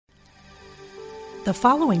The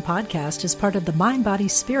following podcast is part of the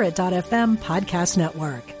MindBodySpirit.fm podcast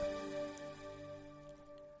network.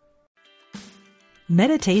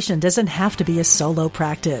 Meditation doesn't have to be a solo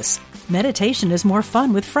practice. Meditation is more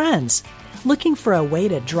fun with friends. Looking for a way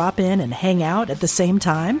to drop in and hang out at the same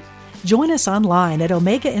time? Join us online at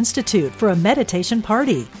Omega Institute for a meditation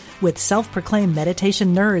party with self-proclaimed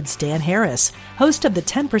meditation nerds Dan Harris, host of the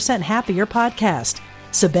 10% Happier podcast,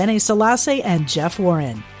 Sebene Selassie, and Jeff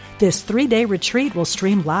Warren. This 3-day retreat will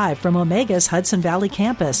stream live from Omega's Hudson Valley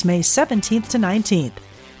campus May 17th to 19th.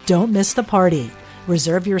 Don't miss the party.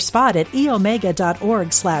 Reserve your spot at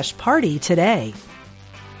eomega.org/party today.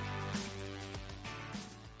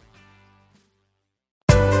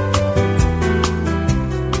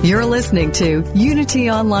 You're listening to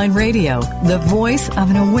Unity Online Radio, the voice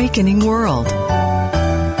of an awakening world.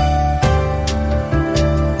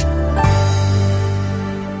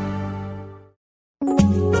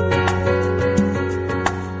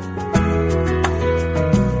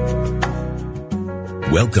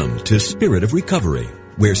 Welcome to Spirit of Recovery,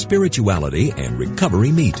 where spirituality and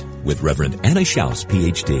recovery meet with Reverend Anna Schaus,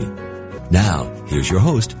 Ph.D. Now, here's your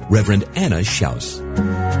host, Reverend Anna Schaus.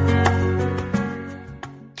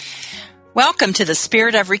 Welcome to the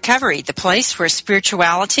Spirit of Recovery, the place where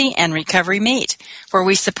spirituality and recovery meet, where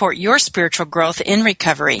we support your spiritual growth in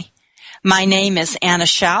recovery. My name is Anna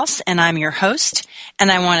Schaus, and I'm your host,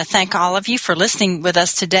 and I want to thank all of you for listening with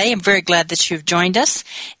us today. I'm very glad that you've joined us,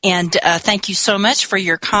 and thank you so much for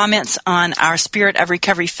your comments on our Spirit of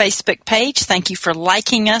Recovery Facebook page. Thank you for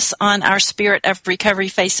liking us on our Spirit of Recovery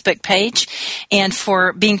Facebook page, and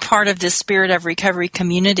for being part of this Spirit of Recovery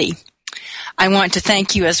community. I want to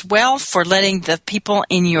thank you as well for letting the people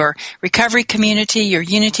in your recovery community, your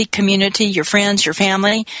Unity community, your friends, your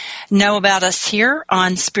family know about us here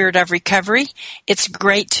on Spirit of Recovery. It's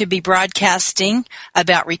great to be broadcasting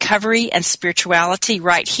about recovery and spirituality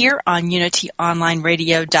right here on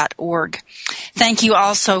unityonlineradio.org. Thank you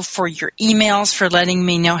also for your emails, for letting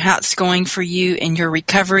me know how it's going for you in your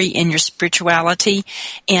recovery, in your spirituality.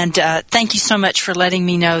 And thank you so much for letting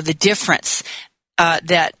me know the difference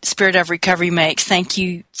that Spirit of Recovery makes. Thank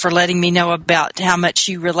you for letting me know about how much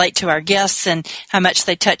you relate to our guests and how much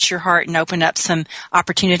they touch your heart and open up some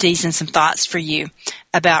opportunities and some thoughts for you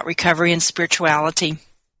about recovery and spirituality.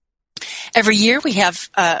 Every year we have,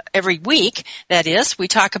 every week, that is, we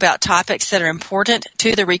talk about topics that are important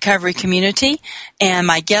to the recovery community, and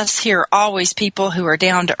my guests here are always people who are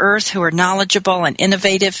down to earth, who are knowledgeable and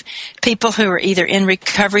innovative, people who are either in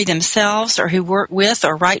recovery themselves or who work with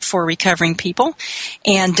or write for recovering people,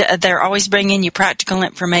 and they're always bringing you practical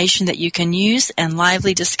information that you can use and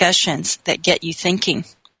lively discussions that get you thinking.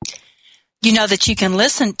 You know that you can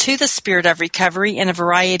listen to the Spirit of Recovery in a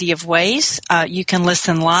variety of ways. You can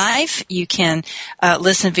listen live. You can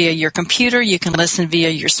listen via your computer. You can listen via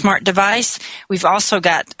your smart device. We've also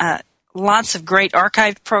got lots of great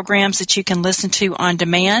archived programs that you can listen to on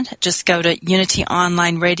demand. Just go to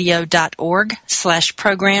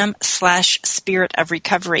unityonlineradio.org/program/Spirit of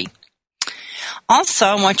Recovery. Also,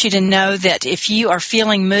 I want you to know that if you are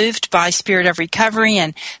feeling moved by Spirit of Recovery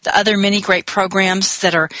and the other many great programs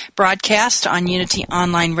that are broadcast on Unity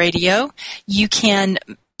Online Radio, you can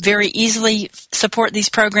very easily support these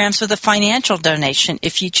programs with a financial donation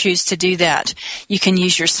if you choose to do that. You can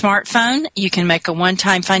use your smartphone. You can make a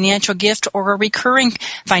one-time financial gift or a recurring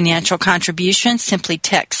financial contribution. Simply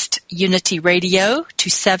text Unity Radio to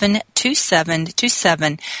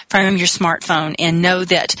 72727 from your smartphone and know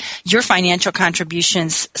that your financial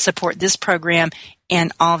contributions support this program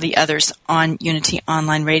and all the others on Unity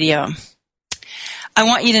Online Radio. I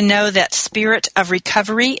want you to know that Spirit of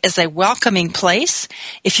Recovery is a welcoming place.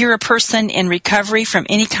 If you're a person in recovery from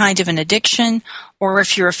any kind of an addiction, or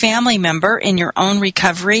if you're a family member in your own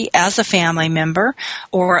recovery as a family member,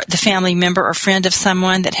 or the family member or friend of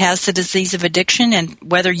someone that has the disease of addiction, and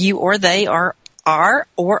whether you or they are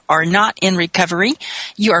or are not in recovery,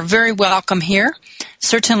 you are very welcome here.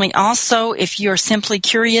 Certainly also, if you're simply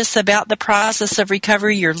curious about the process of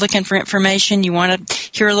recovery, you're looking for information, you want to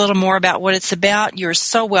hear a little more about what it's about, you're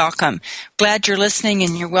so welcome. Glad you're listening,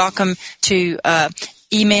 and you're welcome to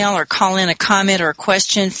email or call in a comment or a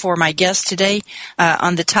question for my guest today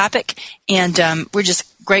on the topic. And we're just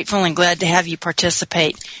grateful and glad to have you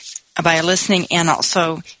participate by listening and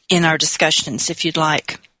also in our discussions if you'd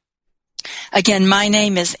like. Again, my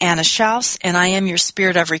name is Anna Schaus, and I am your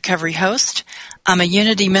Spirit of Recovery host. I'm a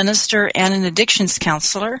Unity minister and an addictions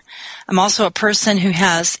counselor. I'm also a person who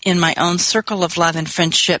has, in my own circle of love and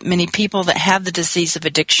friendship, many people that have the disease of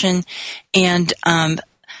addiction, and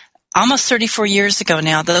almost 34 years ago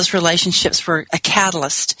now, those relationships were a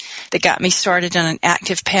catalyst that got me started on an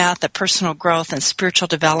active path of personal growth and spiritual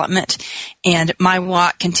development. And my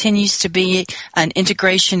walk continues to be an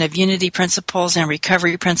integration of unity principles and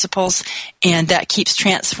recovery principles, and that keeps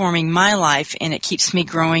transforming my life, and it keeps me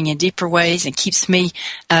growing in deeper ways and keeps me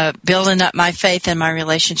building up my faith and my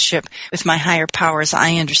relationship with my higher power as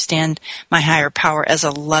I understand my higher power as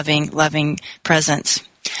a loving presence.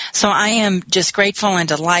 So I am just grateful and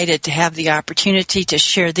delighted to have the opportunity to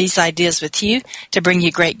share these ideas with you, to bring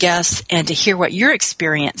you great guests, and to hear what you're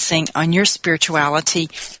experiencing on your spirituality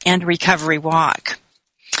and recovery walk.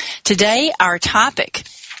 Today, our topic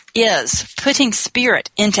is putting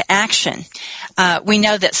spirit into action. We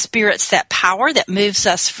know that spirit's that power that moves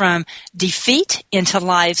us from defeat into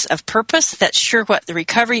lives of purpose. That's sure what the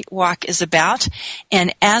recovery walk is about.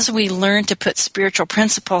 And as we learn to put spiritual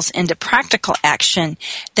principles into practical action,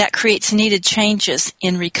 that creates needed changes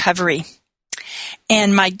in recovery.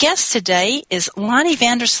 And my guest today is Lonnie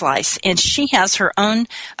Vanderslice, and she has her own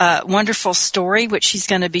wonderful story, which she's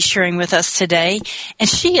going to be sharing with us today. And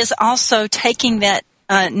she is also taking that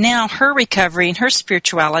now her recovery and her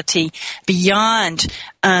spirituality beyond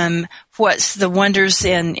what's the wonders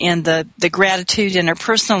and the gratitude in her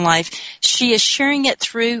personal life. She is sharing it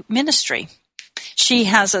through ministry. She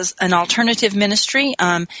has an alternative ministry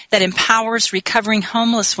that empowers recovering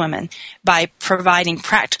homeless women by providing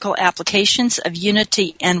practical applications of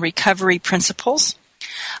unity and recovery principles.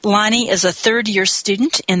 Lonnie is a third-year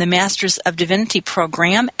student in the Masters of Divinity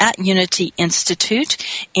program at Unity Institute,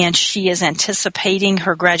 and she is anticipating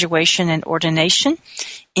her graduation and ordination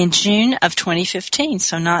in June of 2015,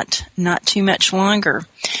 so not too much longer.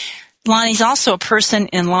 Lonnie's also a person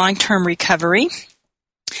in long-term recovery,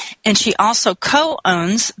 and she also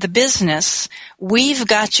co-owns the business We've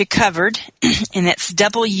Got You Covered, and that's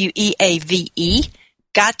WEAVE,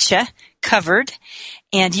 Gotcha Covered.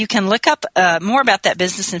 And you can look up more about that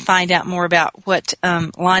business and find out more about what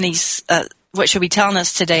Lonnie's what she'll be telling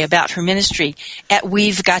us today about her ministry at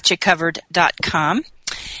we'vegotyacovered.com.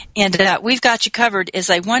 And We've Got You Covered is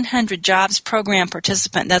a 100 Jobs program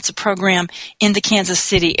participant. That's a program in the Kansas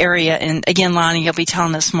City area. And again, Lonnie, you'll be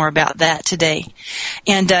telling us more about that today.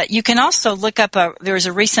 And you can also look up, there was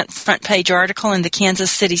a recent front page article in the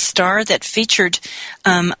Kansas City Star that featured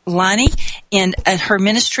Lonnie and her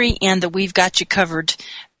ministry and the We've Got You Covered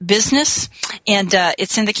business, and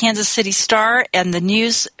it's in the Kansas City Star and the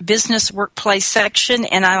News Business Workplace section,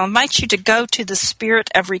 and I'll invite you to go to the Spirit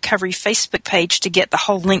of Recovery Facebook page to get the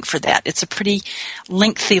whole link for that. It's a pretty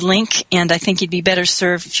lengthy link, and I think you'd be better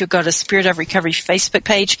served if you go to Spirit of Recovery Facebook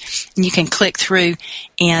page, and you can click through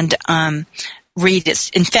and read. It's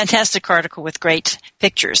a fantastic article with great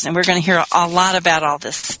pictures, and we're going to hear a lot about all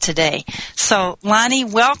this today. So, Lonnie,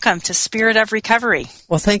 welcome to Spirit of Recovery.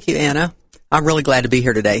 Well, thank you, Anna. I'm really glad to be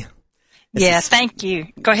here today. Thank you.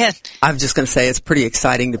 Go ahead. I was just going to say it's pretty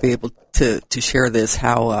exciting to be able to share this,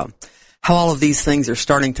 how all of these things are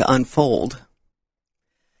starting to unfold.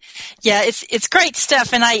 Yeah, it's great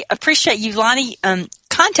stuff, and I appreciate you. Lonnie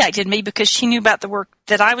contacted me because she knew about the work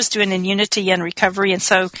that I was doing in Unity and Recovery, and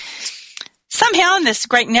so somehow in this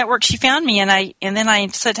great network she found me, and then I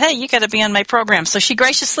said, hey, you got to be on my program. So she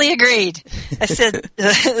graciously agreed. I said,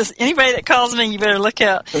 anybody that calls me, you better look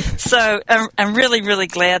out. So I'm really, really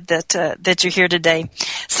glad that you're here today.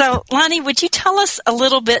 So Lonnie, would you tell us a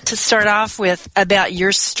little bit to start off with about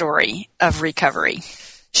your story of recovery?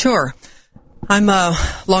 Sure. I'm a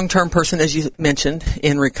long-term person, as you mentioned,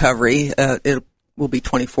 in recovery. It will be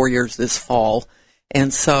 24 years this fall.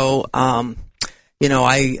 And so,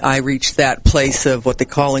 I reached that place of what they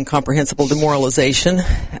call incomprehensible demoralization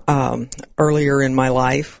earlier in my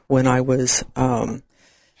life when I was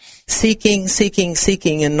seeking,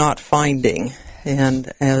 and not finding.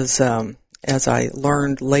 And as I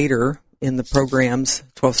learned later in the programs,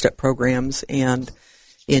 12-step programs, and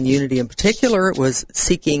in Unity in particular, it was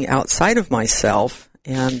seeking outside of myself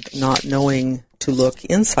and not knowing to look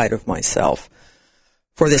inside of myself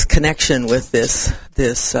for this connection with this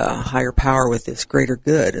higher power, with this greater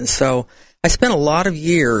good. And so I spent a lot of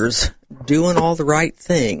years doing all the right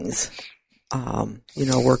things,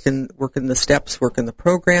 working the steps, working the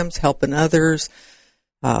programs, helping others,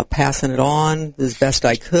 passing it on as best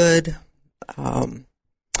I could,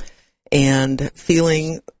 and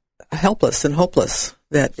feeling helpless and hopeless.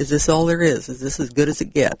 That, is this all there is? Is this as good as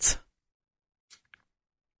it gets?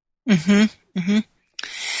 Mm-hmm. Mm-hmm.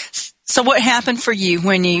 So what happened for you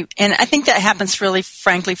and I think that happens really,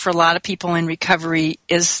 frankly, for a lot of people in recovery,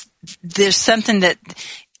 is there's something that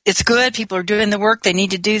it's good, people are doing the work, they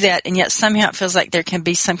need to do that, and yet somehow it feels like there can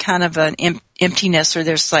be some kind of an emptiness, or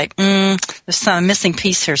there's like, there's some missing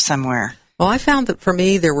piece here somewhere? Well, I found that for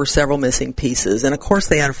me, there were several missing pieces, and of course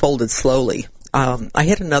they unfolded slowly. I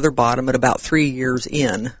hit another bottom at about 3 years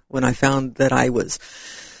in when I found that I was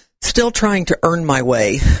still trying to earn my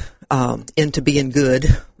way into being good,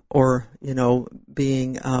 or,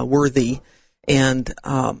 being worthy, and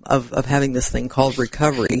of having this thing called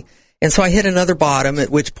recovery. And so I hit another bottom, at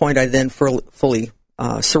which point I then fully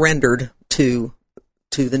surrendered to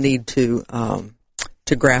the need to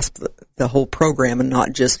grasp the whole program and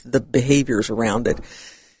not just the behaviors around it.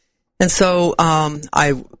 And so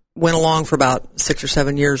I went along for about 6 or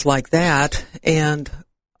 7 years like that, and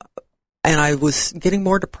I was getting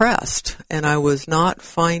more depressed, and I was not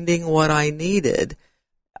finding what I needed.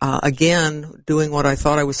 Again, doing what I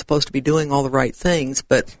thought I was supposed to be doing, all the right things,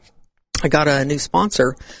 but I got a new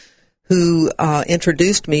sponsor who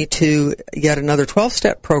introduced me to yet another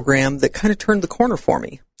 12-step program that kind of turned the corner for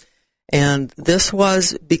me. And this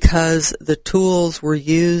was because the tools were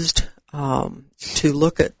used to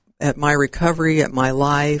look at my recovery, at my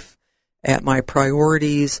life, at my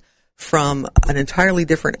priorities from an entirely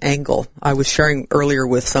different angle. I was sharing earlier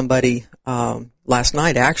with somebody last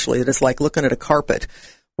night, actually, that it's like looking at a carpet.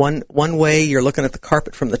 One way, you're looking at the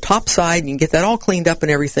carpet from the top side, and you can get that all cleaned up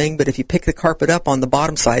and everything, but if you pick the carpet up on the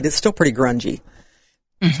bottom side, it's still pretty grungy.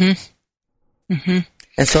 Mm-hmm. Mm-hmm.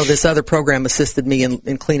 And so this other program assisted me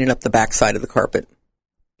in cleaning up the back side of the carpet.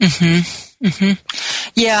 Mm-hmm.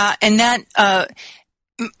 Mm-hmm. Yeah, and that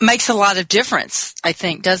makes a lot of difference, I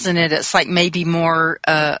think, doesn't it? It's like maybe more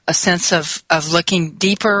a sense of looking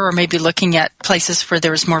deeper, or maybe looking at places where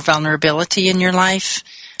there was more vulnerability in your life.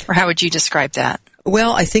 Or how would you describe that?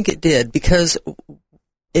 Well, I think it did, because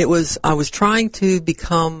I was trying to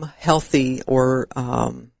become healthy or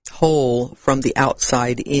whole from the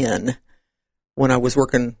outside in when I was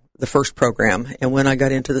working the first program. And when I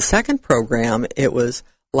got into the second program, it was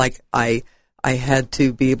like I had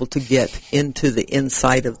to be able to get into the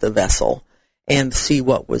inside of the vessel and see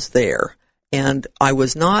what was there. And I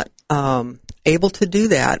was not able to do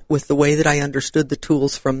that with the way that I understood the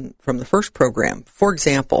tools from the first program. For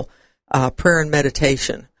example, prayer and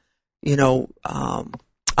meditation.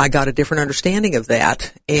 I got a different understanding of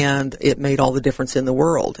that, and it made all the difference in the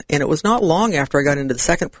world. And it was not long after I got into the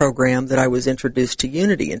second program that I was introduced to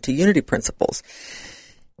unity and to unity principles.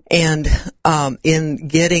 And in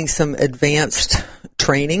getting some advanced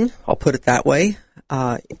training, I'll put it that way,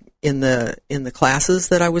 in the classes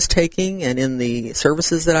that I was taking and in the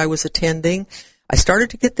services that I was attending, I started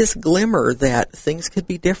to get this glimmer that things could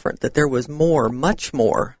be different, that there was more, much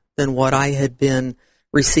more than what I had been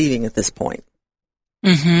receiving at this point.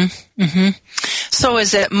 Mm-hmm. Mm-hmm. So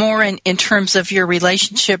is it more in terms of your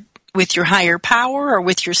relationship with your higher power, or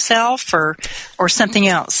with yourself, or something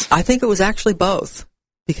else? I think it was actually both,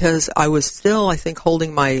 because I was still, I think,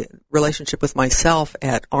 holding my relationship with myself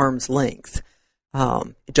at arm's length,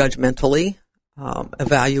 judgmentally,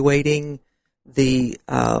 evaluating the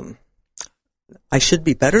I should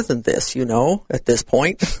be better than this, at this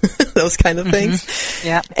point, those kind of things. Mm-hmm.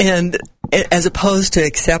 Yeah. And as opposed to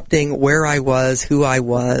accepting where I was, who I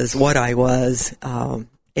was, what I was,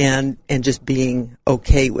 and just being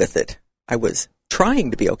okay with it. I was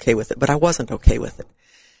trying to be okay with it, but I wasn't okay with it.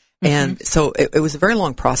 Mm-hmm. And so it was a very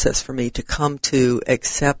long process for me to come to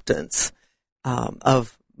acceptance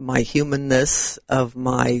of my humanness, of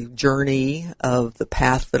my journey, of the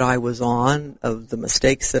path that I was on, of the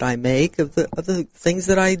mistakes that I make, of the things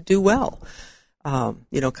that I do well.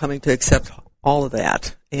 Coming to accept all of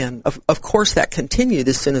that. And of course that continued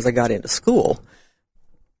as soon as I got into school.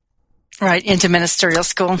 Right, into ministerial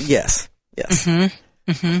school. Yes.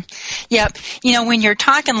 Mm-hmm. Mm-hmm. Yep. When you're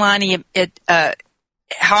talking, Lonnie, what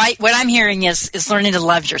I'm hearing is learning to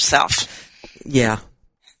love yourself. Yeah.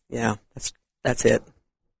 That's it.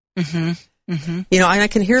 Mm-hmm. Mm-hmm. And I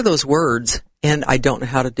can hear those words, and I don't know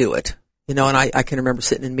how to do it. And I can remember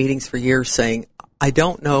sitting in meetings for years saying, I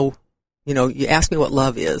don't know, you ask me what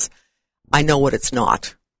love is. I know what it's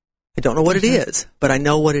not. I don't know what it is, but I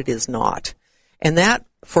know what it is not. And that,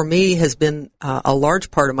 for me, has been a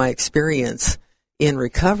large part of my experience in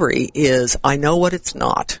recovery is I know what it's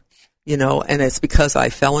not. And it's because I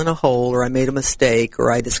fell in a hole, or I made a mistake,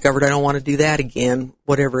 or I discovered I don't want to do that again,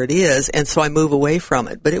 whatever it is, and so I move away from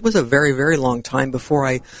it. But it was a very, very long time before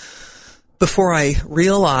I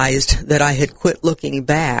realized that I had quit looking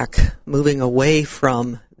back, moving away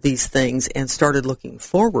from these things, and started looking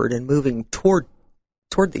forward and moving toward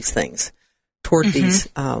these things, toward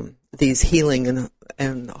these healing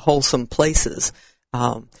and wholesome places.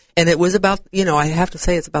 And it was about, I have to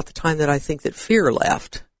say, it's about the time that I think that fear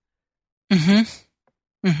left.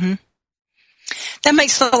 Mm-hmm. Mm-hmm. That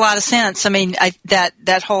makes a lot of sense. I mean,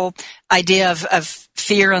 that whole idea of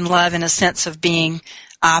fear and love in a sense of being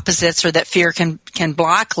opposites, or that fear can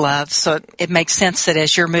block love. So it makes sense that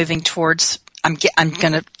as you're moving towards, this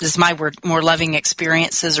is my word, more loving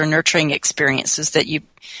experiences or nurturing experiences,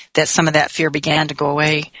 that some of that fear began to go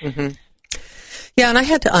away. Mm-hmm. Yeah, and I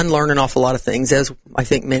had to unlearn an awful lot of things, as I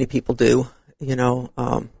think many people do.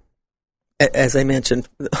 As I mentioned,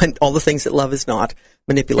 all the things that love is not: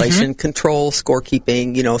 manipulation, control,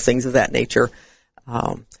 scorekeeping, things of that nature,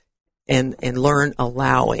 and learn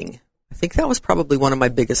allowing. I think that was probably one of my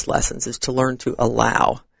biggest lessons, is to learn to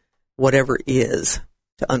allow whatever is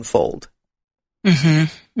to unfold.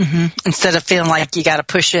 Mm-hmm. Mm-hmm. Instead of feeling like you got to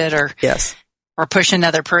push it, or yes, or push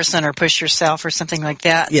another person, or push yourself, or something like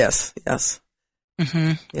that. Yes.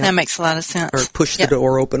 Mm-hmm. Yeah. That makes a lot of sense. Or push the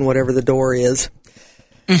door open, whatever the door is.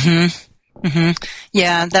 Mm-hmm. Mm-hmm.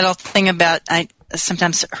 Yeah, that whole thing about, I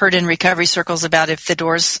sometimes heard in recovery circles about, if the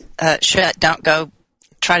door's shut, don't go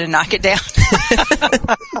try to knock it down.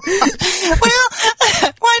 Well,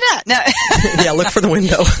 why not? No. Yeah, look for the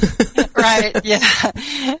window. Right,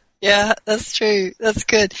 yeah. Yeah, that's true. That's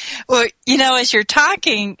good. Well, as you're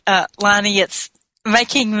talking, Lonnie, it's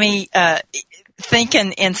making me think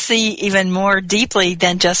and see even more deeply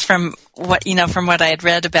than just from what I had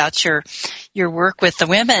read about your work with the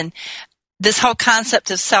women. This whole concept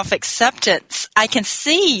of self-acceptance, I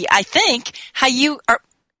think, how you are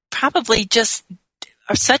probably just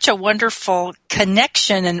are such a wonderful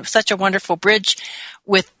connection and such a wonderful bridge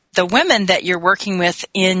with the women that you're working with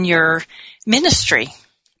in your ministry.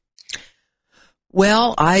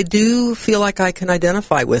 Well, I do feel like I can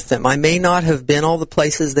identify with them. I may not have been all the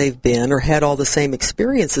places they've been or had all the same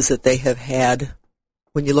experiences that they have had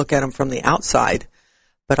when you look at them from the outside,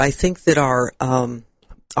 but I think that our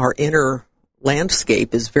inner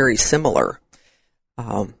landscape is very similar.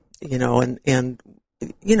 When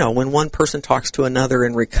one person talks to another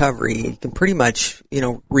in recovery, you can pretty much,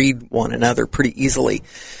 read one another pretty easily.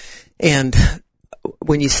 And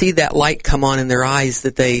when you see that light come on in their eyes,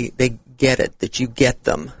 that they get it, that you get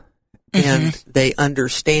them, and they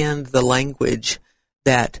understand the language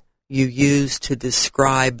that you use to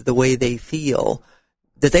describe the way they feel,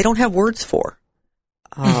 that they don't have words for,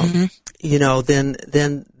 then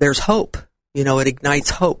there's hope. It ignites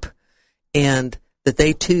hope, and that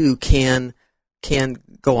they too can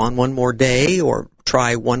go on one more day, or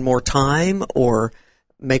try one more time, or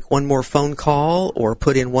make one more phone call, or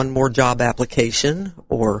put in one more job application,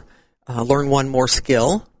 or learn one more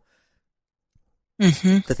skill.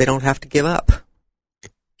 That they don't have to give up.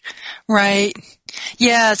 Right.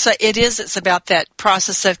 Yeah, so it's about that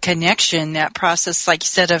process of connection, that process, like you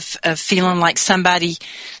said, of feeling like somebody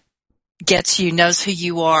gets you, knows who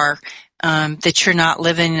you are, that you're not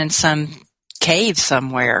living in some cave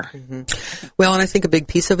somewhere. Well, and I think a big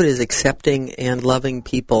piece of it is accepting and loving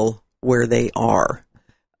people where they are.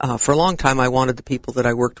 For a long time, I wanted the people that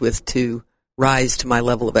I worked with to rise to my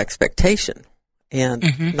level of expectation,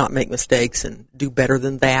 and not make mistakes and do better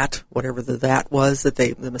than that, whatever that was,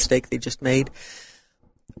 the mistake they just made.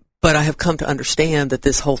 But I have come to understand that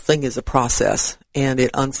this whole thing is a process, and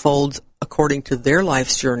it unfolds according to their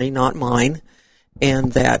life's journey, not mine,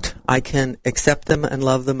 and that I can accept them and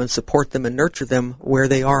love them and support them and nurture them where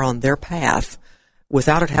they are on their path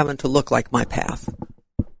without it having to look like my path.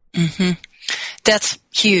 That's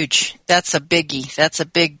huge. That's a biggie. That's a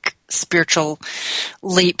big spiritual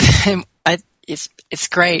leap. It's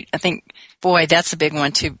great. I think, boy, that's a big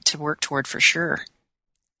one to work toward for sure.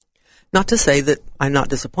 Not to say that I'm not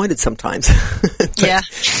disappointed sometimes. Yeah.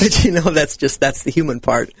 But that's the human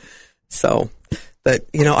part. So, but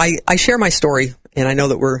I share my story, and I know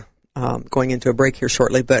that we're going into a break here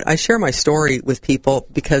shortly, but I share my story with people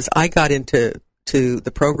because I got into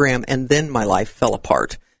the program and then my life fell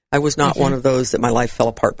apart. I was not one of those that my life fell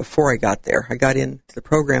apart before I got there. I got into the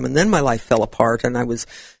program and then my life fell apart, and I was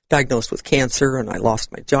diagnosed with cancer, and I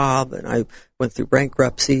lost my job, and I went through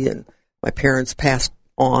bankruptcy, and my parents passed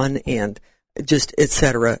on, and just et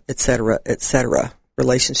cetera, et cetera, et cetera.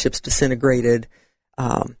 Relationships disintegrated,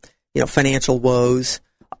 financial woes.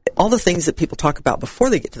 All the things that people talk about before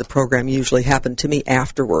they get to the program usually happen to me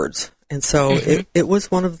afterwards. And so it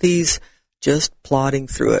was one of these just plodding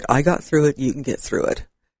through it. I got through it, you can get through it.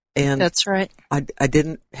 And that's right. I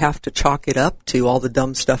didn't have to chalk it up to all the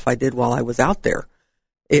dumb stuff I did while I was out there.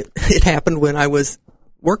 It happened when I was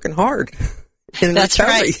working hard in That's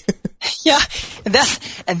recovery. Right. Yeah,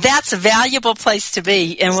 that's a valuable place to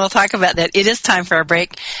be, and we'll talk about that. It is time for our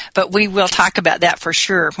break, but we will talk about that for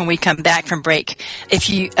sure when we come back from break. If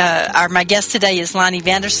you my guest today is Lonnie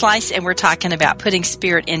Vanderslice, and we're talking about putting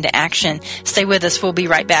spirit into action. Stay with us. We'll be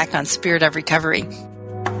right back on Spirit of Recovery.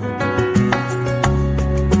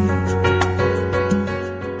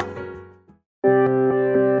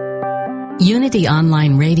 Unity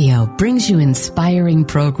Online Radio brings you inspiring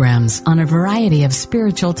programs on a variety of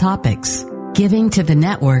spiritual topics. Giving to the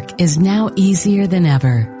network is now easier than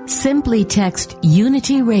ever. Simply text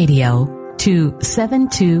Unity Radio to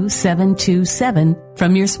 72727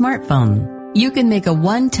 from your smartphone. You can make a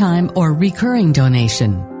one-time or recurring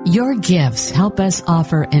donation. Your gifts help us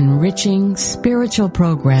offer enriching spiritual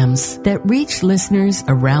programs that reach listeners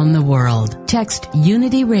around the world. Text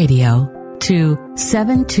Unity Radio to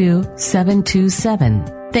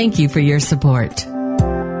 72727. Thank you for your support.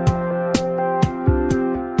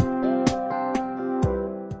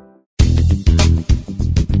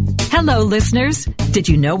 Hello, listeners. Did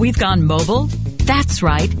you know we've gone mobile? That's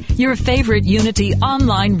right. Your favorite Unity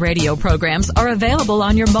online radio programs are available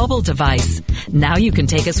on your mobile device. Now you can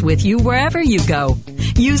take us with you wherever you go.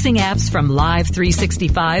 Using apps from Live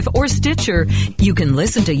 365 or Stitcher, you can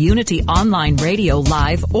listen to Unity Online Radio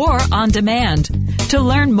live or on demand. To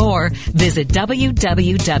learn more, visit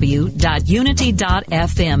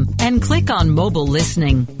www.unity.fm and click on Mobile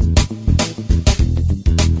Listening.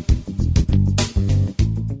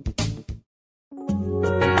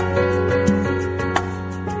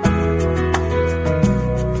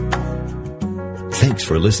 Thanks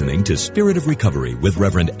for listening to Spirit of Recovery with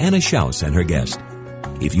Reverend Anna Schaus and her guest.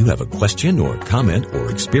 If you have a question or comment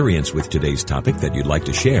or experience with today's topic that you'd like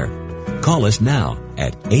to share, call us now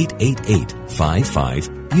at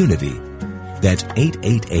 888-55-UNITY. That's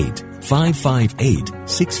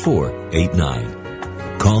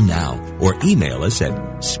 888-558-6489. Call now or email us at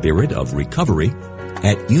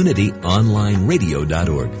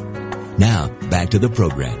spiritofrecovery@unityonlineradio.org. Now, back to the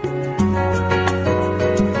program.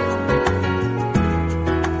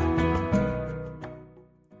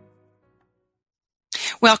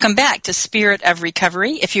 Welcome back to Spirit of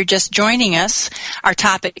Recovery. If you're just joining us, our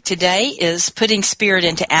topic today is putting spirit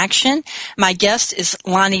into action. My guest is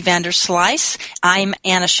Lonnie Vanderslice. I'm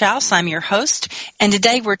Anna Schaus. I'm your host. And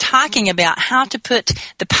today we're talking about how to put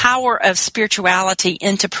the power of spirituality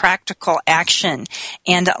into practical action.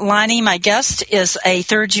 And Lonnie, my guest, is a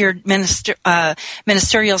third-year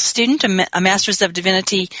ministerial student, a Master's of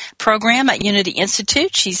Divinity program at Unity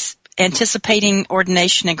Institute. She's anticipating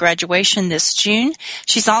ordination and graduation this June.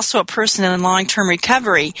 She's also a person in long-term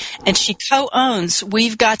recovery, and she co-owns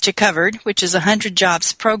We've Got You Covered, which is a 100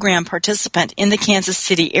 Jobs program participant in the Kansas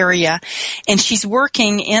City area. And she's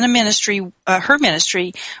working in a ministry, her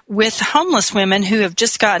ministry, with homeless women who have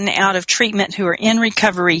just gotten out of treatment, who are in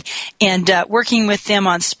recovery, and working with them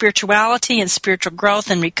on spirituality and spiritual growth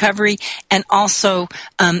and recovery, and also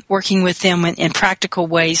working with them in practical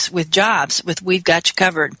ways with jobs, with We've Got You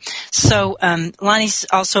Covered. So Lonnie's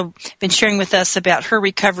also been sharing with us about her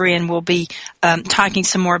recovery, and we'll be talking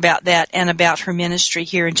some more about that and about her ministry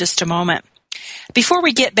here in just a moment. Before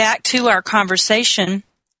we get back to our conversation,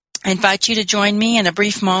 I invite you to join me in a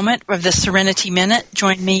brief moment of the Serenity Minute.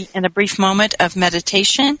 Join me in a brief moment of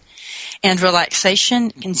meditation and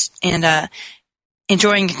relaxation and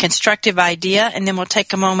enjoying a constructive idea, and then we'll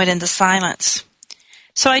take a moment in the silence.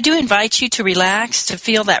 So I do invite you to relax, to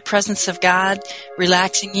feel that presence of God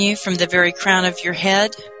relaxing you from the very crown of your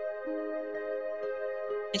head.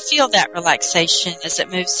 And feel that relaxation as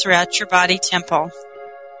it moves throughout your body temple.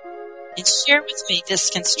 And share with me this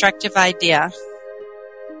constructive idea.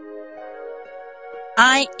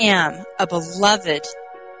 I am a beloved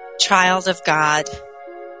child of God.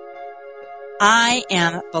 I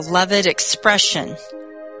am a beloved expression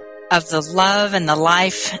of the love and the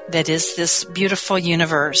life that is this beautiful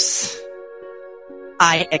universe.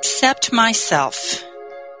 I accept myself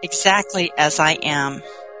exactly as I am.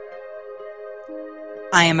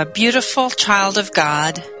 I am a beautiful child of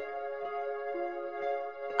God.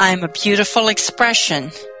 I am a beautiful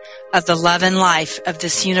expression of the love and life of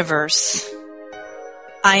this universe.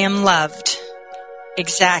 I am loved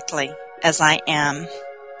exactly as I am.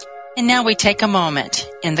 And now we take a moment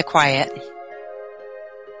in the quiet.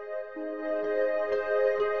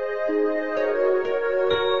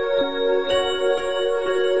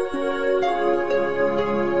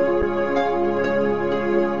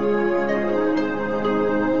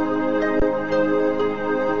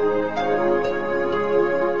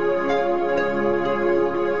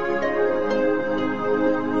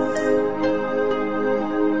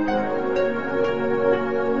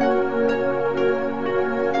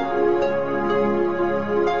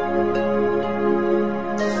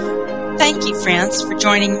 thank you, friends, for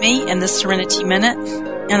joining me in the Serenity Minute.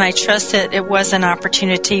 And I trust that it was an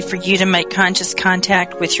opportunity for you to make conscious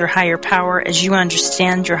contact with your higher power as you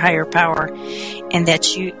understand your higher power, and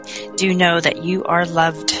that you do know that you are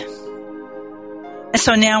loved. And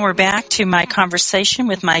so now we're back to my conversation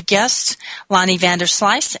with my guest, Lonnie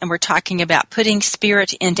Vanderslice, and we're talking about putting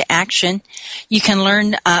spirit into action. You can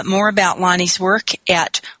learn more about Lonnie's work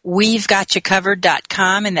at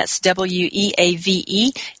we'vegotchacovered.com, and that's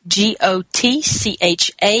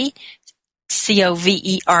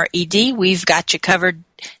WeaveGotchaCovered,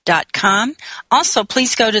 we'vegotchacovered.com. Also,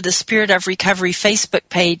 please go to the Spirit of Recovery Facebook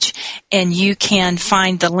page, and you can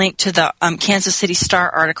find the link to the Kansas City Star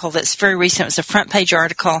article that's very recent. It was a front page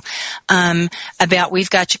article about We've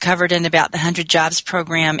Got You Covered and about the 100 Jobs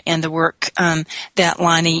program and the work that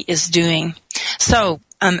Lonnie is doing. So,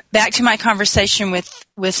 back to my conversation with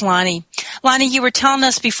Lonnie. Lonnie, you were telling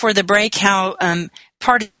us before the break how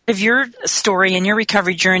part of your story and your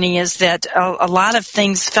recovery journey is that a lot of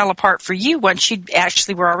things fell apart for you once you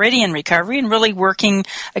actually were already in recovery and really working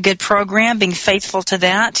a good program, being faithful to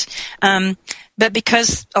that. But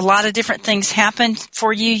because a lot of different things happened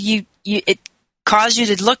for you, it caused you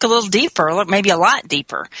to look a little deeper, maybe a lot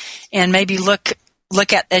deeper, and maybe look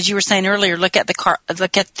at, as you were saying earlier, look at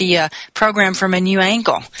the program from a new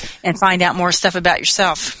angle and find out more stuff about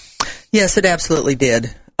yourself. Yes, it absolutely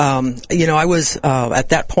did. I was, at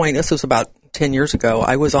that point, this was about 10 years ago,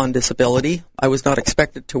 I was on disability. I was not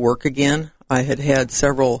expected to work again. I had had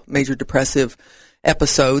several major depressive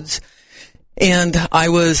episodes, and I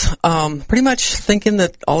was pretty much thinking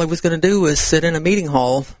that all I was going to do was sit in a meeting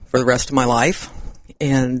hall for the rest of my life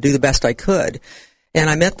and do the best I could. And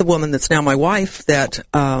I met the woman that's now my wife that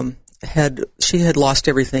she had lost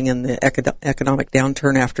everything in the economic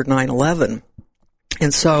downturn after 9/11.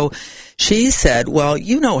 And so she said, well,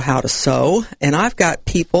 you know how to sew, and I've got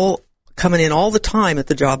people coming in all the time at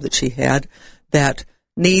the job that she had that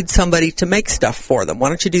need somebody to make stuff for them. Why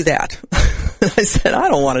don't you do that? I said, I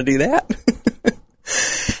don't want to do that.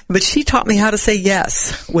 But she taught me how to say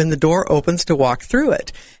yes when the door opens to walk through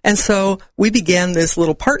it. And so we began this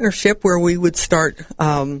little partnership where we would start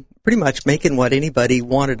pretty much making what anybody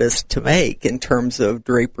wanted us to make in terms of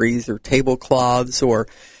draperies or tablecloths, or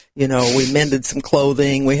we mended some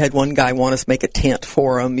clothing. We had one guy want us to make a tent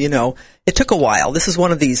for him. It took a while. This is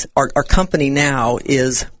one of these, our company now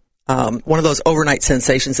is one of those overnight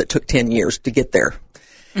sensations that took 10 years to get there.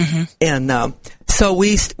 Mm-hmm. And so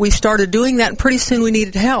we started doing that, and pretty soon we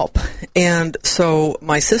needed help. And so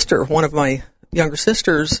my sister, one of my younger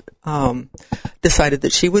sisters, decided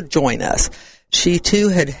that she would join us. She too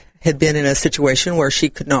had been in a situation where she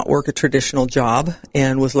could not work a traditional job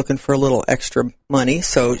and was looking for a little extra money,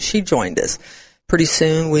 so she joined us. Pretty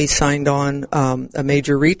soon we signed on a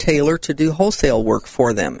major retailer to do wholesale work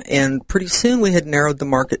for them, and pretty soon we had narrowed the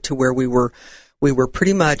market to where we were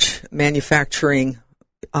pretty much manufacturing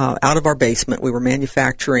out of our basement. We were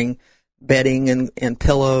manufacturing bedding and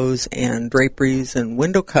pillows and draperies and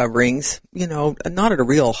window coverings, not at a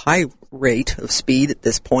real high rate of speed at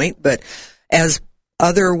this point, but as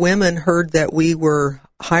other women heard that we were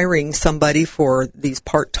hiring somebody for these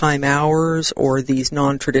part-time hours or these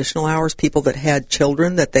non-traditional hours, people that had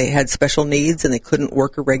children, that they had special needs and they couldn't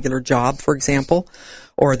work a regular job, for example,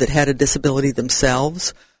 or that had a disability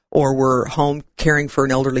themselves, or were home caring for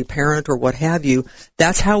an elderly parent or what have you.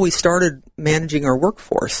 That's how we started managing our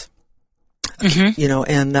workforce.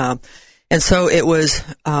 Mm-hmm. And so it was,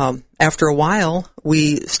 after a while,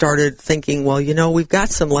 we started thinking, well, we've got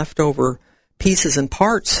some leftover pieces and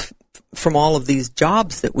parts from all of these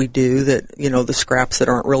jobs that we do, that, the scraps that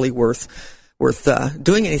aren't really worth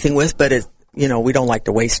doing anything with, but we don't like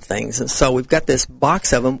to waste things. And so we've got this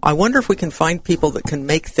box of them. I wonder if we can find people that can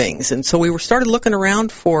make things. And so we started looking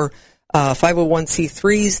around for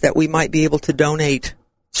 501c3s that we might be able to donate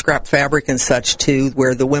scrap fabric and such to,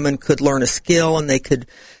 where the women could learn a skill and they could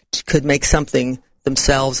make something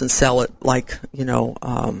themselves and sell it, like,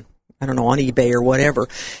 on eBay or whatever.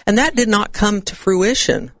 And that did not come to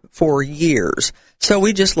fruition for years. So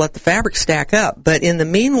we just let the fabric stack up. But in the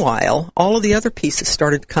meanwhile, all of the other pieces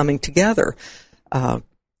started coming together.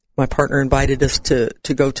 My partner invited us to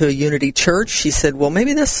go to a Unity church. She said, well,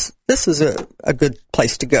 maybe this is a good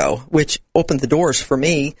place to go, which opened the doors for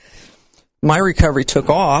me. My recovery took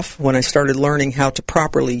off when I started learning how to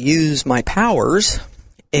properly use my powers.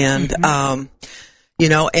 And, mm-hmm.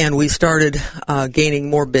 And we started gaining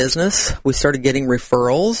more business. We started getting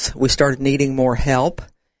referrals. We started needing more help.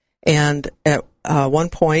 And at one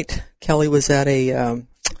point, Kelly was at a,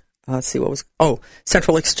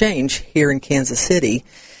 Central Exchange here in Kansas City.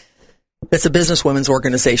 It's a businesswomen's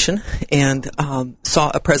organization, and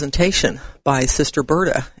saw a presentation by Sister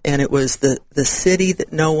Berta, and it was the city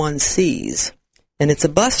that no one sees, and it's a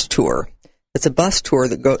bus tour. It's a bus tour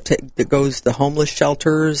that goes to the homeless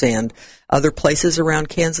shelters and other places around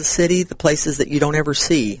Kansas City, the places that you don't ever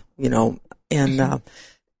see, and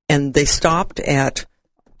they stopped at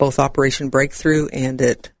both Operation Breakthrough and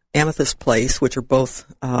at Amethyst Place, which are both,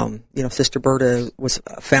 Sister Berta was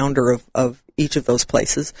a founder of each of those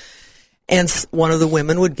places. And one of the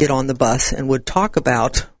women would get on the bus and would talk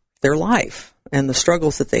about their life and the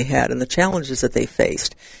struggles that they had and the challenges that they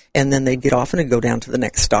faced. And then they'd get off and go down to the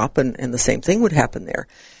next stop, and the same thing would happen there.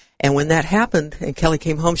 And when that happened and Kelly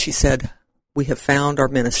came home, she said, "We have found our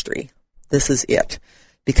ministry. This is it."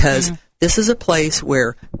 Because this is a place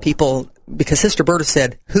where because Sister Berta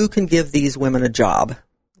said, who can give these women a job?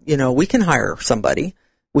 We can hire somebody.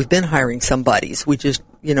 We've been hiring somebodies. We just,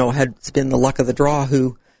 it's been the luck of the draw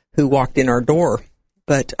who walked in our door.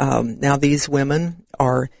 But now these women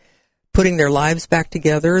are putting their lives back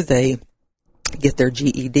together. They get their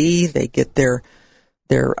GED. They get their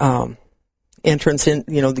entrance in,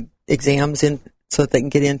 the exams in so that they can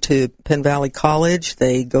get into Penn Valley College.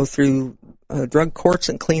 They go through drug courts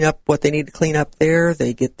and clean up what they need to clean up there.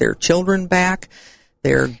 They get their children back.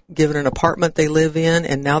 They're given an apartment they live in,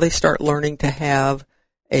 and now they start learning to have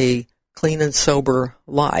a clean and sober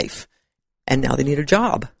life. And now they need a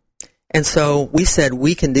job. And so we said,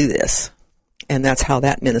 we can do this. And that's how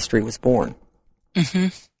that ministry was born. Mm-hmm.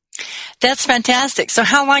 That's fantastic. So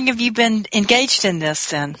how long have you been engaged in this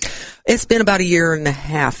then? It's been about 1.5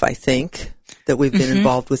 years, I think, that we've been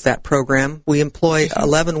involved with that program. We employ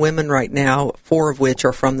 11 women right now, 4 of which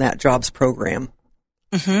are from that jobs program.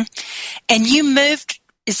 Mm-hmm. And you moved,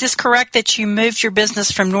 is this correct that you moved your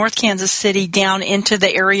business from North Kansas City down into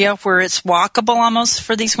the area where it's walkable almost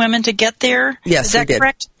for these women to get there? Yes, is that we did.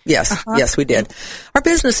 Correct? Yes, yes, we did. Our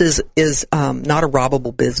business is not a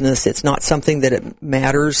robbable business. It's not something that it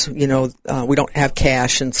matters. We don't have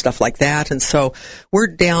cash and stuff like that. And so we're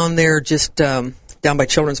down there just down by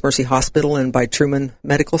Children's Mercy Hospital and by Truman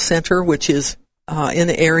Medical Center, which is in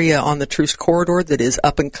the area on the Troost Corridor that is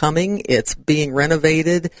up and coming. It's being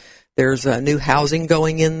renovated. There's new housing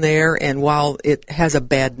going in there. And while it has a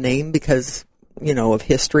bad name because, of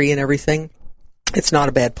history and everything, it's not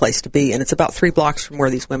a bad place to be. And it's about 3 blocks from where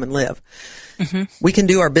these women live. Mm-hmm. We can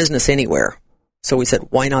do our business anywhere. So we said,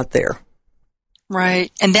 why not there?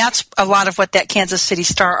 Right. And that's a lot of what that Kansas City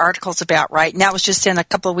Star article's about, right? And that was just in a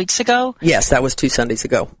couple of weeks ago? Yes, that was 2 Sundays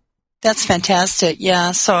ago. That's fantastic.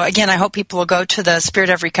 Yeah. So again, I hope people will go to the Spirit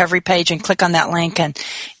of Recovery page and click on that link and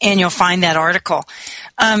you'll find that article.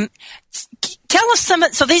 Tell us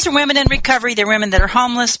so these are women in recovery. They're women that are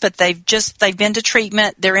homeless, but they've been to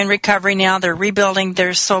treatment. They're in recovery now. They're rebuilding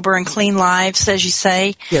their sober and clean lives, as you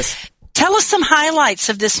say. Yes. Tell us some highlights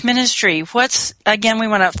of this ministry. Again, we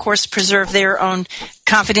want to, of course, preserve their own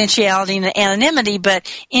confidentiality and anonymity,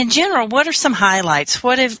 but in general, what are some highlights?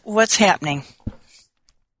 What's happening?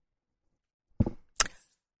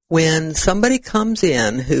 When somebody comes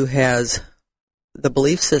in who has the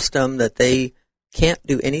belief system that they can't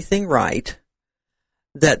do anything right,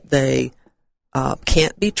 that they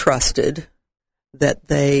can't be trusted, that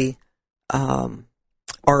they are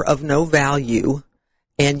of no value,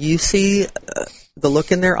 and you see the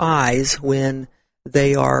look in their eyes when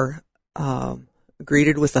they are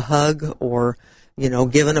greeted with a hug or,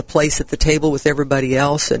 given a place at the table with everybody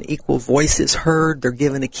else, an equal voice is heard, they're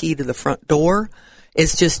given a key to the front door.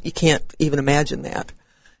 It's just, you can't even imagine that.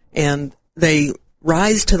 And they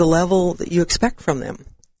rise to the level that you expect from them.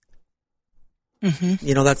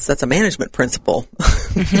 Mm-hmm. That's a management principle.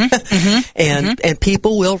 Mm-hmm. And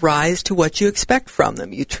people will rise to what you expect from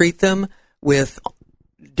them. You treat them with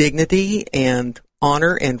dignity and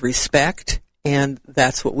honor and respect, and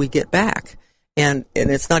that's what we get back. And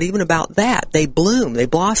it's not even about that. They bloom, they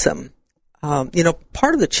blossom.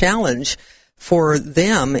 Part of the challenge for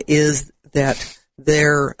them is that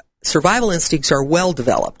their survival instincts are well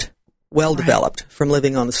developed from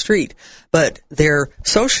living on the street, but their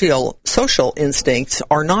social instincts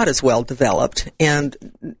are not as well developed, and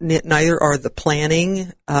neither are the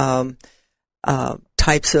planning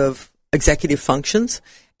types of executive functions.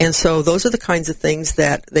 And so those are the kinds of things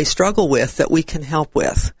that they struggle with that we can help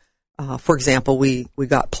with. For example, we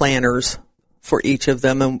got planners for each of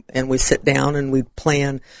them, and we sit down and we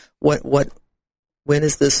plan when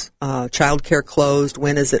is this child care closed?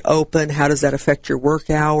 When is it open? How does that affect your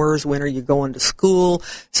work hours? When are you going to school?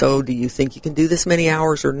 So do you think you can do this many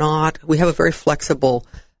hours or not? We have a very flexible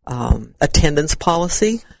attendance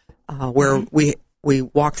policy where we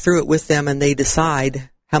walk through it with them, and they decide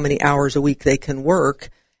how many hours a week they can work.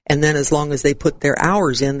 And then as long as they put their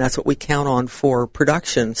hours in, that's what we count on for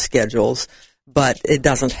production schedules. But it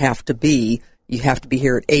doesn't have to be, you have to be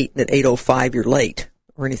here at 8 and at 8:05 you're late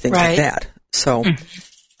or anything like that. So,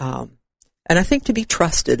 and I think to be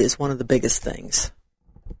trusted is one of the biggest things.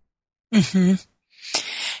 Mm-hmm.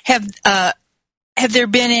 Have there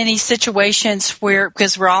been any situations where,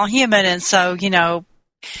 because we're all human, and so, you know,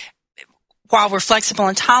 while we're flexible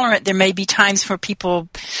and tolerant, there may be times where people,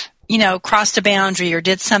 you know, crossed a boundary or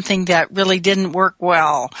did something that really didn't work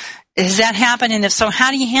well. Has that happened? And if so,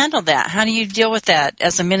 how do you handle that? How do you deal with that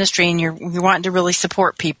as a ministry and you're wanting to really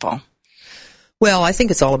support people? Well, I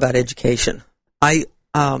think it's all about education.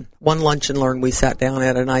 One lunch and learn we sat down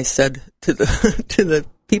at, and I said to the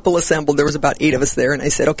people assembled, there was about 8 of us there, and I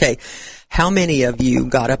said, okay, how many of you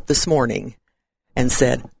got up this morning and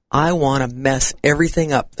said, I want to mess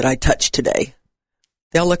everything up that I touched today?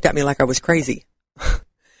 They all looked at me like I was crazy.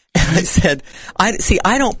 And I said,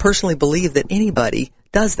 I don't personally believe that anybody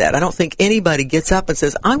does that. I don't think anybody gets up and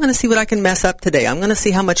says, I'm going to see what I can mess up today. I'm going to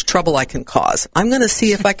see how much trouble I can cause. I'm going to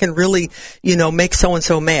see if I can really, you know, make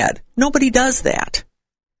so-and-so mad. Nobody does that.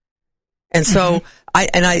 And so I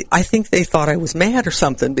think they thought I was mad or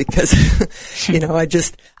something because, you know, I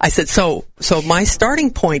said, so my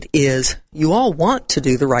starting point is you all want to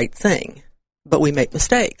do the right thing, but we make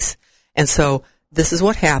mistakes. And so this is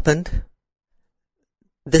what happened.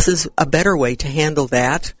 This is a better way to handle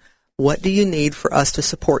that. What do you need for us to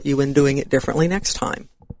support you in doing it differently next time?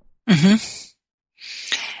 Mm-hmm.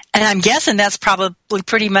 And I'm guessing that's probably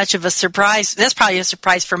pretty much of a surprise. That's probably a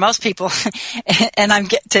surprise for most people. And I'm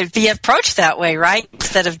to be approached that way, right?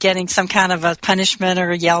 Instead of getting some kind of a punishment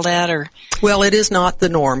or yelled at or. Well, it is not the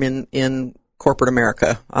norm in corporate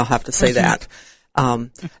America. I'll have to say that.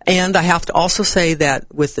 And I have to also say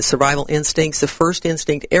that with the survival instincts, the first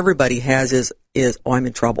instinct everybody has is, oh, I'm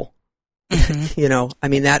in trouble. Mm-hmm. You know, I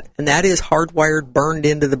mean that is hardwired, burned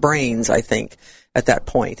into the brains, I think, at that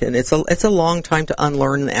point. And it's a long time to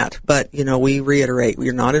unlearn that. But, you know, we reiterate,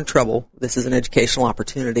 we're not in trouble. This is an educational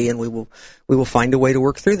opportunity, and we will find a way to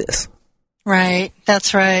work through this. Right.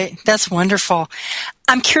 That's right. That's wonderful.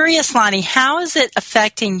 I'm curious, Lonnie, how is it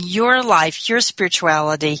affecting your life, your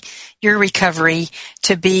spirituality, your recovery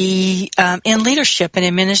to be in leadership and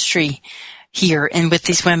in ministry here and with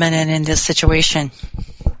these women and in this situation?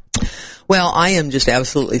 Well, I am just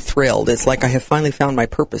absolutely thrilled. It's like I have finally found my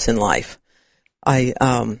purpose in life. I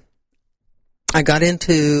got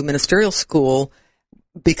into ministerial school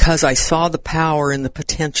because I saw the power and the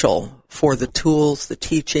potential for the tools, the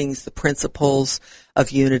teachings, the principles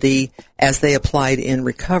of unity as they applied in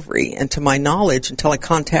recovery. And to my knowledge, until I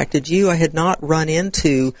contacted you, I had not run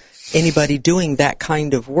into anybody doing that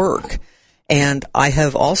kind of work. And I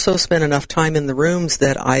have also spent enough time in the rooms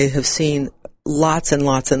that I have seen lots and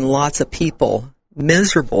lots and lots of people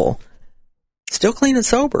miserable, still clean and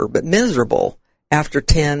sober, but miserable after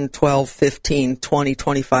 10, 12, 15, 20,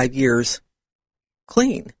 25 years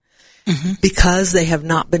clean. Mm-hmm. Because they have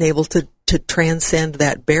not been able to transcend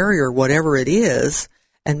that barrier, whatever it is,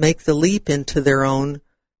 and make the leap into their own,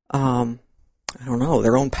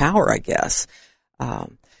 their own power, I guess.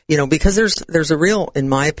 You know, because there's a real, in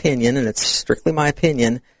my opinion, and it's strictly my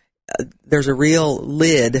opinion, there's a real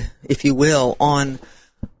lid, if you will, on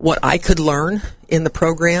what I could learn in the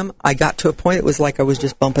program. I got to a point, it was like I was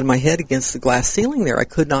just bumping my head against the glass ceiling there. I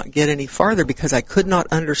could not get any farther because I could not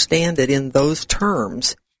understand it in those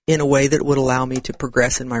terms in a way that would allow me to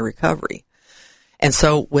progress in my recovery. And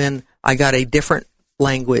so when I got a different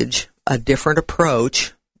language, a different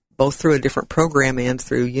approach, both through a different program and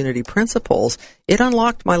through Unity Principles, it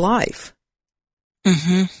unlocked my life.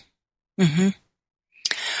 Mm-hmm. Mm-hmm.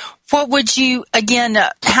 What would you, again,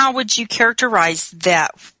 how would you characterize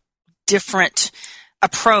that different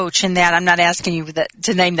approach in that? I'm not asking you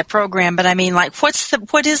to name the program, but I mean, like,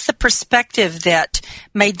 what is the perspective that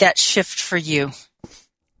made that shift for you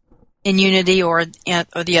in Unity or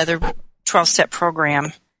the other 12-step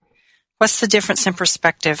program? What's the difference in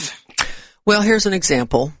perspective? Well, here's an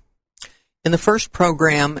example. In the first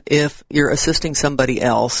program, if you're assisting somebody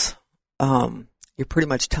else, you're pretty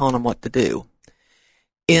much telling them what to do.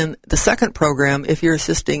 In the second program, if you're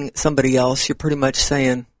assisting somebody else, you're pretty much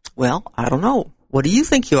saying, well, I don't know. What do you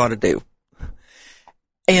think you ought to do?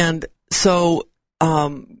 And so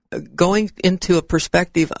going into a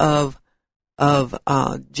perspective of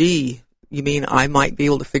gee, you mean I might be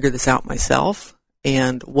able to figure this out myself?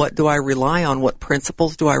 And what do I rely on? What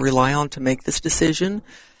principles do I rely on to make this decision?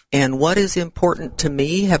 And what is important to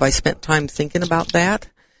me? Have I spent time thinking about that?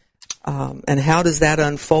 And how does that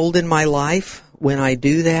unfold in my life when I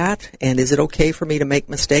do that? And is it okay for me to make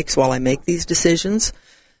mistakes while I make these decisions?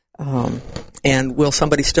 And will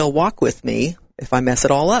somebody still walk with me if I mess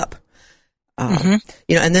it all up? And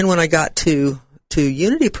then when I got to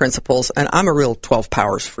Unity Principles, and I'm a real 12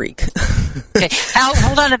 Powers freak. Okay, Al,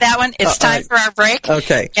 hold on to that one. It's time for our break.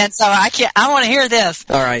 Okay. And so I want to hear this.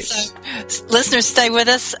 All right. So, listeners, stay with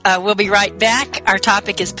us. We'll be right back. Our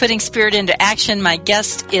topic is putting spirit into action. My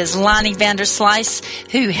guest is Lonnie Vanderslice,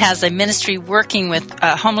 who has a ministry working with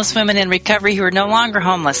homeless women in recovery who are no longer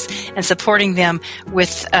homeless and supporting them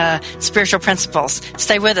with spiritual principles.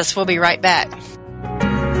 Stay with us. We'll be right back.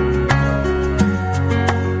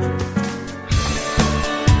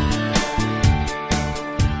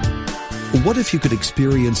 What if you could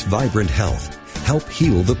experience vibrant health, help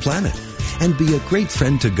heal the planet, and be a great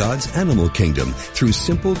friend to God's animal kingdom through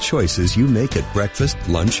simple choices you make at breakfast,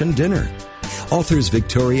 lunch, and dinner? Authors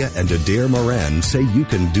Victoria and Adair Moran say you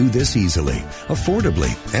can do this easily,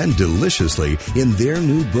 affordably, and deliciously in their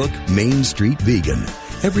new book, Main Street Vegan.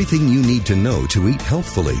 Everything you need to know to eat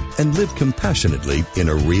healthfully and live compassionately in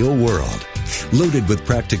a real world. Loaded with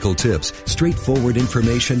practical tips, straightforward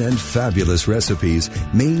information, and fabulous recipes,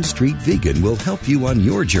 Main Street Vegan will help you on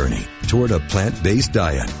your journey toward a plant-based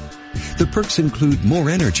diet. The perks include more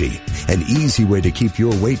energy, an easy way to keep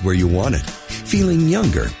your weight where you want it, feeling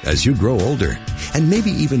younger as you grow older, and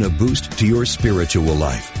maybe even a boost to your spiritual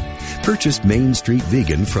life. Purchase Main Street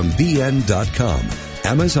Vegan from BN.com,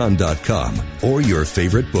 Amazon.com, or your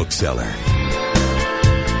favorite bookseller.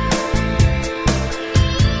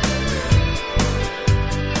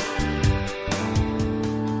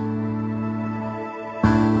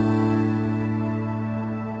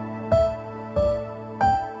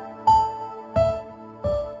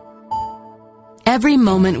 Every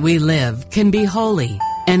moment we live can be holy,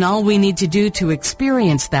 and all we need to do to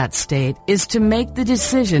experience that state is to make the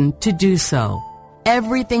decision to do so.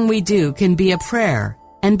 Everything we do can be a prayer,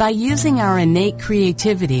 and by using our innate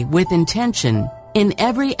creativity with intention in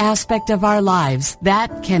every aspect of our lives,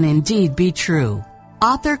 that can indeed be true.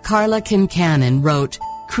 Author Carla Kincannon wrote,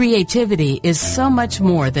 "Creativity is so much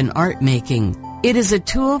more than art making. It is a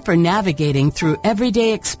tool for navigating through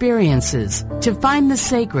everyday experiences to find the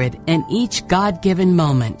sacred in each God-given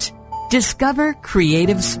moment." Discover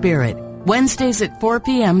Creative Spirit, Wednesdays at 4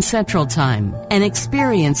 p.m. Central Time, and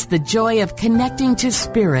experience the joy of connecting to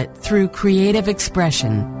spirit through creative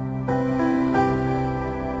expression.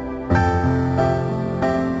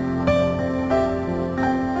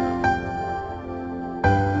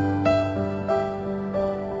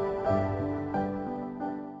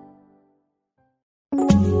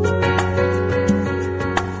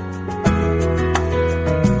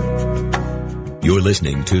 You're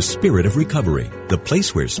listening to Spirit of Recovery, the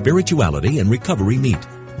place where spirituality and recovery meet,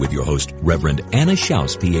 with your host, Reverend Anna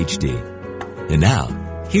Schaus, Ph.D. And now,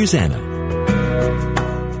 here's Anna.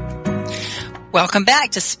 Welcome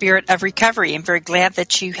back to Spirit of Recovery. I'm very glad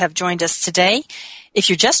that you have joined us today. If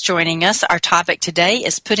you're just joining us, our topic today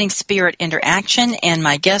is putting spirit into action, and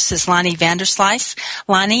my guest is Lonnie Vanderslice.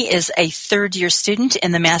 Lonnie is a third-year student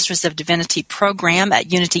in the Masters of Divinity program at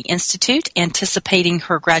Unity Institute, anticipating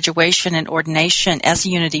her graduation and ordination as a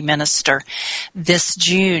Unity minister this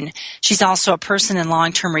June. She's also a person in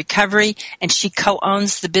long-term recovery, and she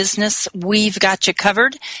co-owns the business We've Got You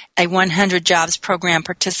Covered, a 100 Jobs program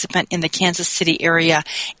participant in the Kansas City area.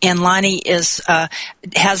 And Lonnie has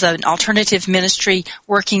an alternative ministry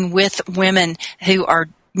working with women who are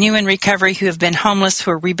new in recovery, who have been homeless,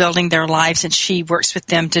 who are rebuilding their lives, and she works with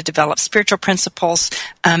them to develop spiritual principles,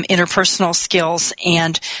 interpersonal skills,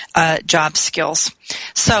 and job skills.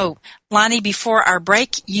 So, Lonnie, before our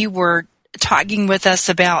break, you were talking with us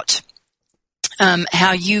about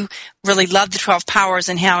how you really love the 12 powers,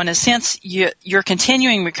 and how, in a sense, your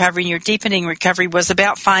continuing recovery and your deepening recovery was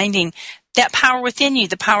about finding that power within you,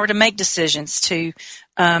 the power to make decisions, to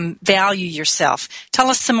value yourself.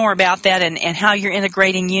 Tell us some more about that and how you're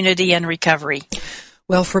integrating unity and recovery.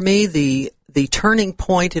 Well, for me, the turning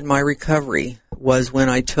point in my recovery was when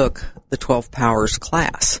I took the 12 Powers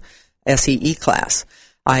class, SEE class.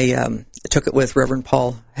 I took it with Reverend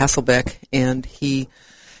Paul Hasselbeck, and he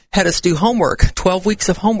had us do homework, 12 weeks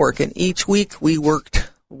of homework, and each week we worked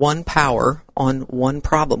one power on one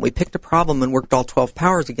problem. We picked a problem and worked all 12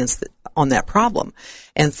 powers on that problem.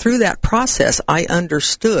 And through that process, I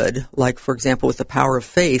understood, like, for example, with the power of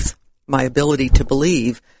faith, my ability to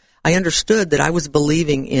believe, I understood that I was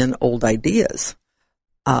believing in old ideas.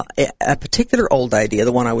 A particular old idea,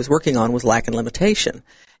 the one I was working on, was lack and limitation.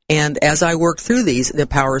 And as I worked through these, the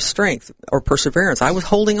power of strength or perseverance, I was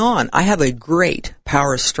holding on. I have a great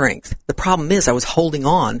power of strength. The problem is I was holding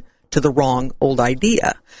on to the wrong old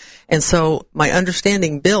idea. And so my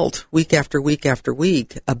understanding built week after week after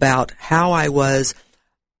week about how I was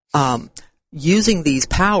using these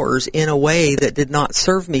powers in a way that did not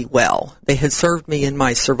serve me well. They had served me in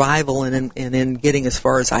my survival and in getting as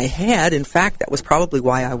far as I had. In fact, that was probably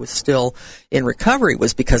why I was still in recovery,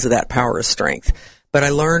 was because of that power of strength. But I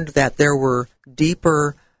learned that there were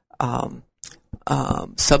deeper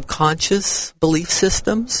subconscious belief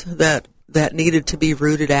systems that needed to be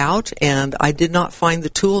rooted out, and I did not find the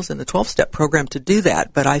tools in the 12-step program to do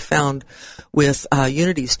that, but I found with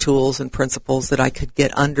Unity's tools and principles that I could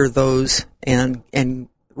get under those and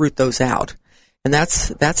root those out. And that's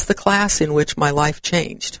the class in which my life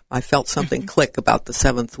changed. I felt something click about the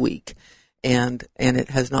 7th week, and it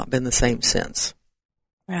has not been the same since.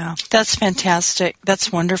 Wow, that's fantastic.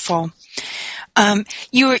 That's wonderful.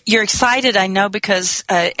 You're excited, I know, because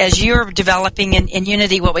as you're developing in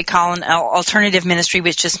Unity what we call an alternative ministry,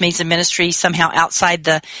 which just means a ministry somehow outside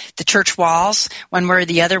the church walls, one way or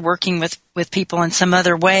the other, working with people in some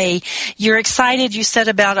other way. You're excited, you said,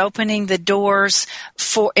 about opening the doors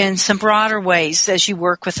in some broader ways as you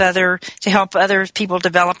work with to help other people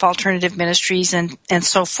develop alternative ministries and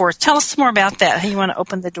so forth. Tell us more about that, how you want to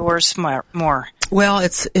open the doors more. Well,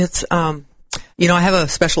 it's I have a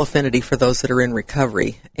special affinity for those that are in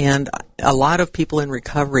recovery, and a lot of people in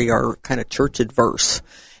recovery are kind of church adverse.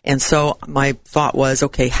 And so my thought was,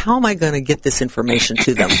 okay, how am I going to get this information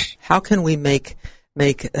to them? How can we make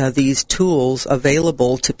these tools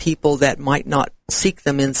available to people that might not seek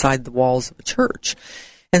them inside the walls of a church?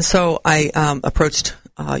 And so I approached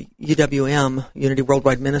UWM, Unity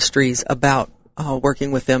Worldwide Ministries, about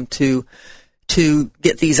working with them to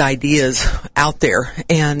get these ideas out there.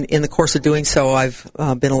 And in the course of doing so, I've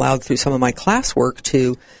been allowed through some of my classwork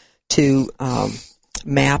to do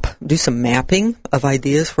some mapping of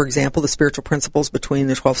ideas. For example, the spiritual principles between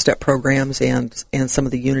the 12-step programs and some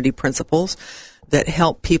of the Unity principles that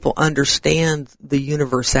help people understand the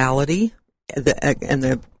universality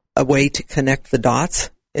and a way to connect the dots.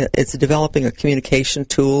 It's developing a communication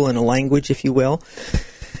tool and a language, if you will,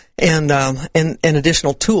 and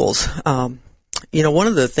additional tools. One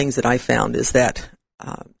of the things that I found is that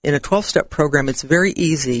in a 12-step program, it's very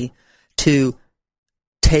easy to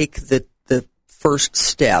take the first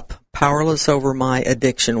step, powerless over my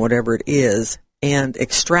addiction, whatever it is, and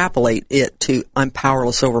extrapolate it to I'm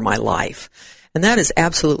powerless over my life. And that is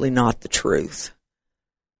absolutely not the truth.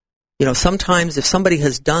 Sometimes if somebody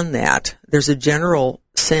has done that, there's a general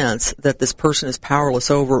sense that this person is powerless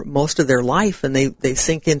over most of their life, and they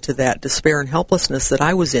sink into that despair and helplessness that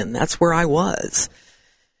I was in. That's where I was.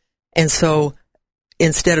 And so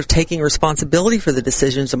instead of taking responsibility for the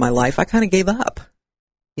decisions of my life, I kind of gave up,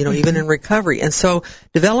 even in recovery. And so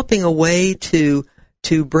developing a way to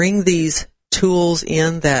bring these tools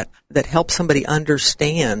in that help somebody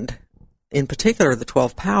understand, in particular the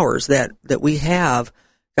 12 powers, that we have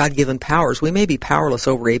God-given powers. We may be powerless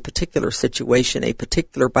over a particular situation, a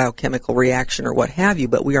particular biochemical reaction, or what have you,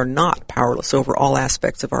 but we are not powerless over all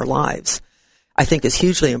aspects of our lives, I think is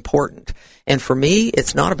hugely important. And for me,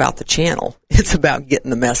 it's not about the channel. It's about getting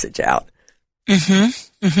the message out.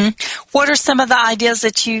 Mm-hmm. Mm-hmm. What are some of the ideas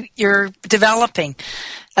that you're developing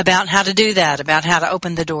about how to do that, about how to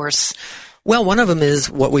open the doors? Well, one of them is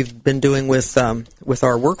what we've been doing with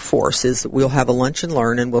our workforce is we'll have a lunch and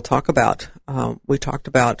learn, and we'll talk about we talked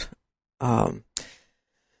about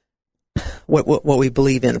what we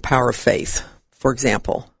believe in, the power of faith, for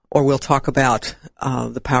example, or we'll talk about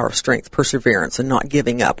the power of strength, perseverance, and not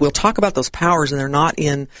giving up. We'll talk about those powers, and they're not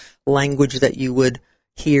in language that you would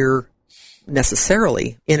hear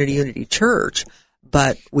necessarily in a Unity church,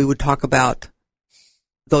 but we would talk about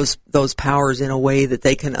those powers in a way that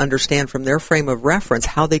they can understand from their frame of reference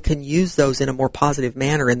how they can use those in a more positive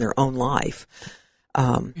manner in their own life.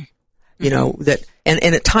 That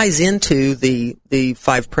and it ties into the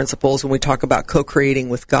 5 principles when we talk about co-creating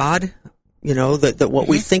with God. That what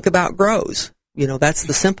we think about grows. That's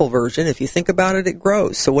the simple version. If you think about it, it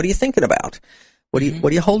grows. So what are you thinking about? What are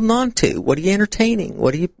you holding on to? What are you entertaining?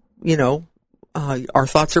 What are you our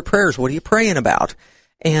thoughts or prayers? What are you praying about?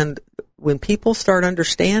 And when people start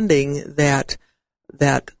understanding that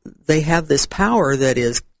they have this power that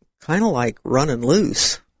is kind of like running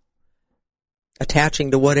loose,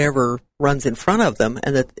 attaching to whatever runs in front of them,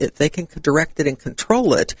 and that if they can direct it and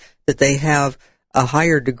control it, that they have a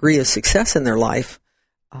higher degree of success in their life,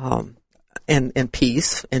 and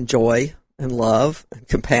peace and joy and love and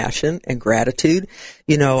compassion and gratitude.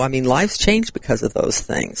 Life's changed because of those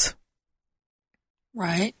things.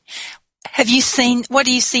 Right. Have you seen, what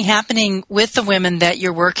do you see happening with the women that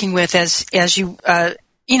you're working with as you,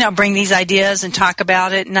 bring these ideas and talk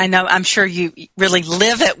about it? And I'm sure you really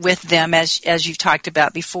live it with them as you've talked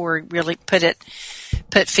about before, really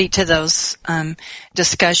put feet to those,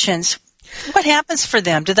 discussions. What happens for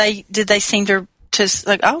them? Did they seem to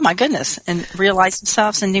like, oh my goodness, and realize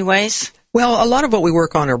themselves in new ways? Well, a lot of what we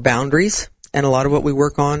work on are boundaries, and a lot of what we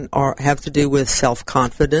work on have to do with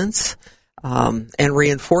self-confidence and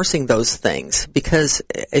reinforcing those things. Because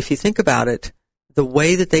if you think about it, the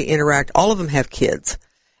way that they interact, all of them have kids,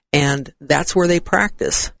 and that's where they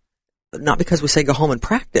practice. Not because we say go home and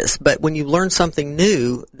practice, but when you learn something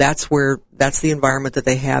new, that's the environment that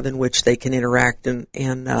they have in which they can interact and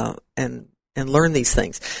learn these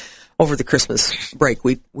things. Over the Christmas break,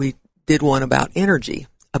 we did one about energy,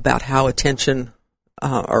 about how attention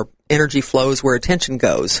or energy flows where attention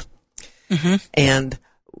goes, and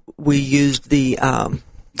we used the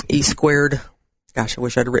E squared. Gosh, I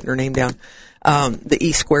wish I'd written her name down. The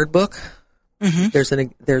E squared book. There's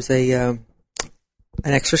an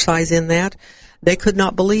exercise in that. They could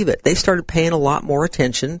not believe it. They started paying a lot more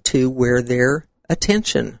attention to where their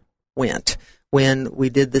attention went when we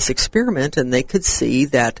did this experiment, and they could see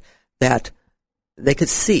that they could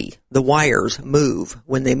see the wires move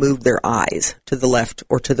when they moved their eyes to the left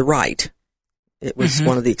or to the right. It was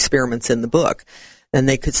one of the experiments in the book. And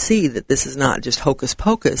they could see that this is not just hocus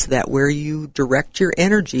pocus, that where you direct your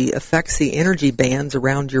energy affects the energy bands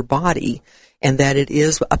around your body, and that it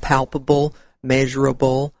is a palpable,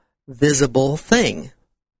 measurable, visible thing.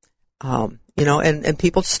 And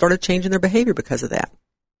people started changing their behavior because of that.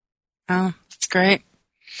 Oh, that's great.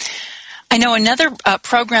 I know another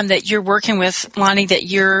program that you're working with, Lonnie, that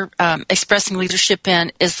you're expressing leadership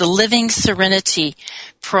in is the Living Serenity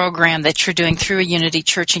program that you're doing through a Unity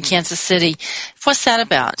Church in Kansas City. What's that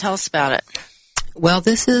about? Tell us about it. Well,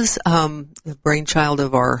 this is the brainchild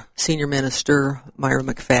of our senior minister, Myra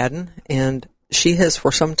McFadden, and she has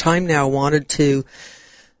for some time now wanted to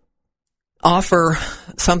offer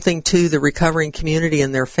something to the recovering community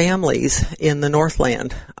and their families in the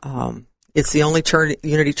Northland. It's the only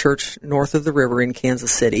Unity Church north of the river in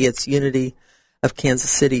Kansas City. It's Unity of Kansas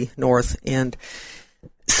City North. And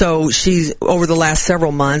so she's, over the last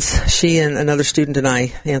several months, she and another student and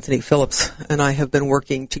I, Anthony Phillips, and I have been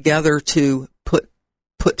working together to put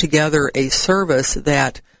together a service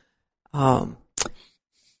that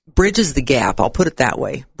bridges the gap. I'll put it that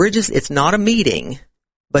way. It's not a meeting,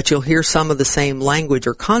 but you'll hear some of the same language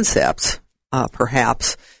or concepts,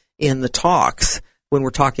 perhaps, in the talks when we're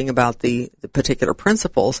talking about the particular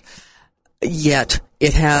principles, yet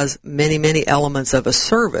it has many, many elements of a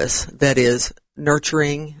service that is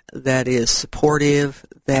nurturing, that is supportive,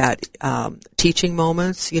 that teaching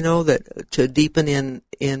moments, that to deepen in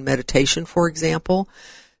meditation, for example.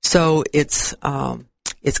 So it's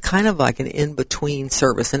kind of like an in-between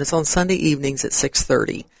service, and it's on Sunday evenings at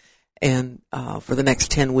 6:30. And for the next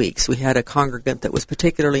 10 weeks, we had a congregant that was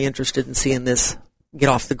particularly interested in seeing this get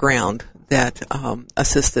off the ground that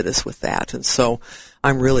assisted us with that. And so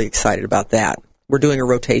I'm really excited about that. We're doing a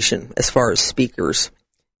rotation as far as speakers,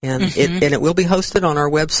 and it will be hosted on our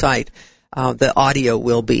website. The audio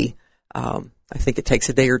will be, I think it takes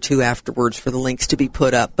a day or two afterwards for the links to be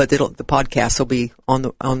put up, but the podcast will be on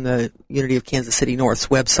the Unity of Kansas City North's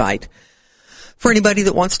website for anybody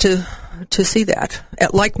that wants to see that.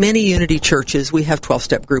 Like many Unity churches, we have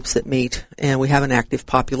 12-step groups that meet, and we have an active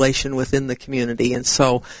population within the community. And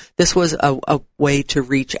so this was a way to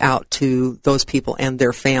reach out to those people and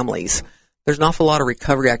their families. There's an awful lot of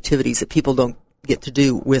recovery activities that people don't get to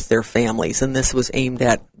do with their families, and this was aimed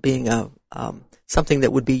at being something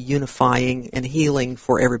that would be unifying and healing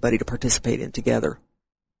for everybody to participate in together.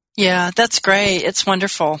 Yeah, that's great. It's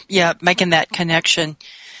wonderful. Yeah, making that connection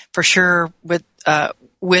for sure with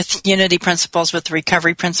Unity principles, with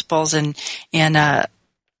recovery principles, and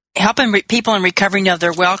helping people in recovery know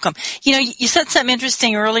they're welcome. You said something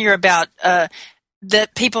interesting earlier about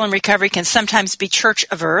that people in recovery can sometimes be church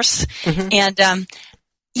averse, and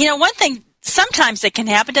one thing sometimes that can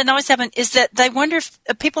happen, doesn't always happen, is that they wonder if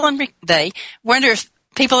people in recovery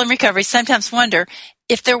sometimes wonder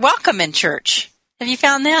if they're welcome in church. Have you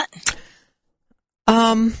found that?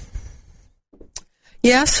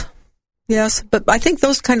 Yes, but I think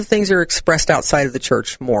those kind of things are expressed outside of the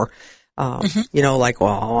church more. Like,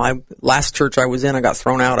 last church I was in, I got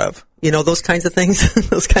thrown out of. Those kinds of things,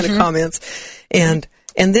 those kind of comments. And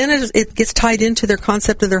then it gets tied into their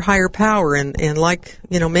concept of their higher power. And like,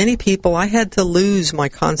 many people, I had to lose my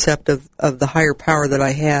concept of the higher power that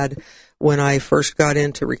I had when I first got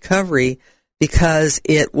into recovery, because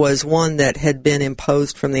it was one that had been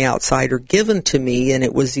imposed from the outside or given to me, and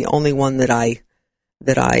it was the only one that I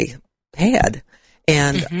had.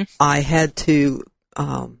 And I had to,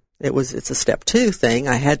 it's a step 2 thing.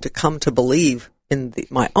 I had to come to believe in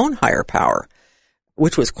my own higher power,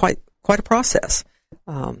 which was quite a process.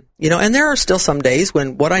 And there are still some days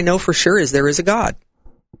when what I know for sure is there is a God.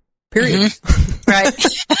 Period. Mm-hmm. Right.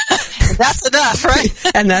 That's enough,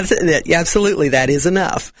 right? And that's it. Yeah, absolutely. That is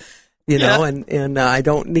enough. And I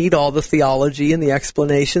don't need all the theology and the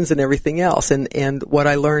explanations and everything else. And what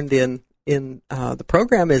I learned in the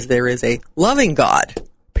program is there is a loving God,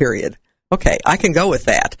 period. Okay, I can go with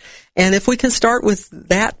that. And if we can start with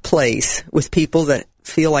that place with people that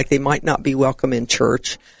feel like they might not be welcome in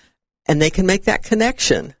church, and they can make that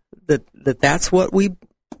connection, that's what we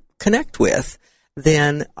connect with,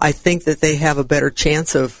 then I think that they have a better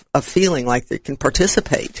chance of feeling like they can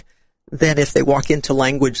participate than if they walk into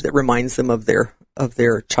language that reminds them of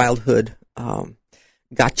their childhood,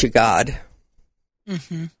 gotcha God.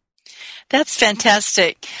 Mm-hmm. That's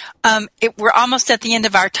fantastic. We're almost at the end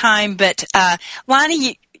of our time, but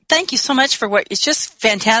Lonnie, thank you so much for it's just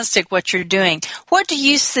fantastic what you're doing. What do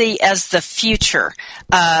you see as the future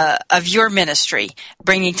of your ministry,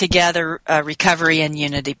 bringing together recovery and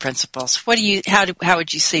unity principles? How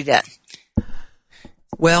would you see that?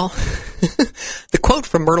 Well, the quote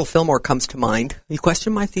from Myrtle Fillmore comes to mind. You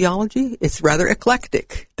question my theology? It's rather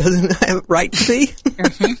eclectic. Doesn't it have right to be?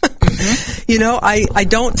 Mm-hmm. Mm-hmm. I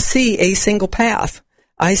don't see a single path.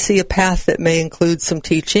 I see a path that may include some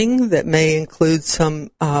teaching, that may include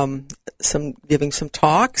some giving some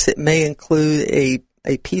talks. It may include a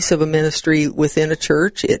piece of a ministry within a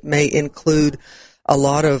church. It may include a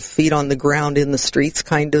lot of feet on the ground in the streets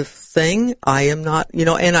kind of thing. I am not,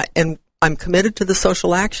 and I'm committed to the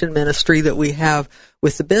social action ministry that we have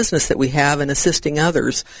with the business that we have and assisting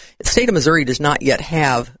others. The state of Missouri does not yet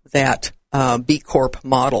have that B Corp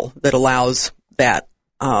model that allows that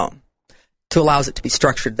allows it to be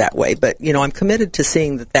structured that way. But I'm committed to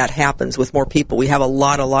seeing that happens with more people. We have a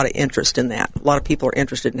lot of interest in that. A lot of people are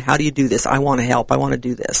interested in how do you do this? I want to help. I want to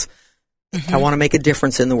do this. Mm-hmm. I want to make a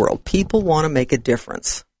difference in the world. People want to make a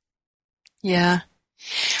difference. Yeah.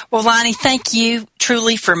 Well, Lonnie, thank you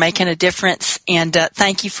truly for making a difference, and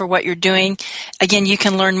thank you for what you're doing. Again, you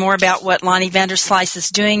can learn more about what Lonnie Vanderslice is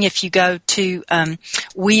doing if you go to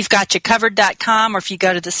we'vegotyacovered.com, or if you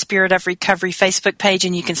go to the Spirit of Recovery Facebook page,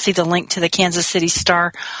 and you can see the link to the Kansas City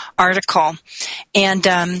Star article. And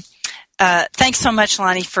thanks so much,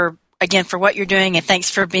 Lonnie, for what you're doing, and thanks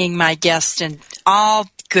for being my guest, and all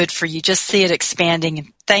good for you. Just see it expanding.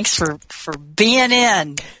 And thanks for being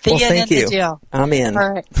in. Thank you. The deal. I'm in. All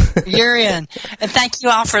right. You're in. And thank you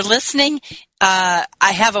all for listening. I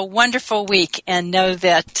have a wonderful week, and know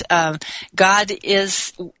that God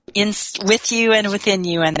is with you and within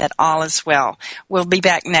you, and that all is well. We'll be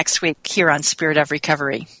back next week here on Spirit of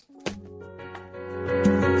Recovery.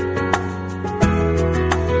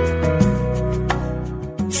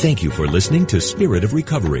 Thank you for listening to Spirit of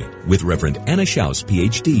Recovery with Reverend Anna Schaus,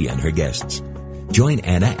 Ph.D., and her guests. Join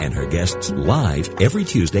Anna and her guests live every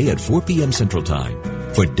Tuesday at 4 p.m. Central Time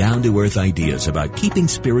for down-to-earth ideas about keeping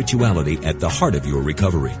spirituality at the heart of your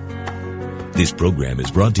recovery. This program is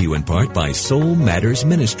brought to you in part by Soul Matters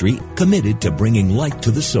Ministry, committed to bringing light to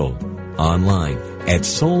the soul. Online at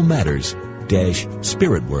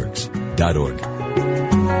soulmatters-spiritworks.org.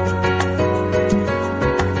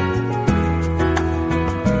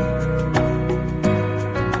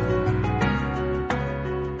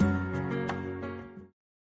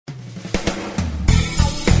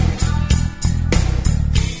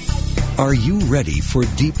 Are you ready for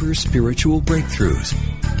deeper spiritual breakthroughs?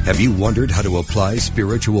 Have you wondered how to apply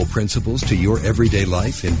spiritual principles to your everyday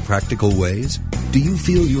life in practical ways? Do you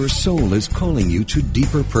feel your soul is calling you to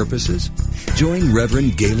deeper purposes? Join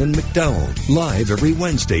Reverend Galen McDowell live every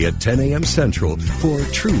Wednesday at 10 a.m. Central for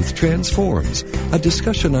Truth Transforms, a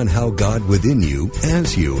discussion on how God within you,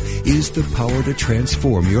 as you, is the power to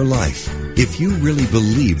transform your life. If you really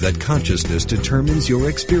believe that consciousness determines your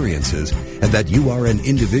experiences and that you are an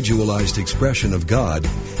individualized expression of God,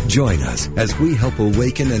 join us as we help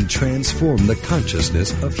awaken and transform the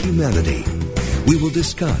consciousness of humanity. We will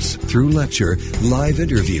discuss, through lecture, live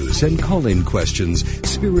interviews, and call-in questions,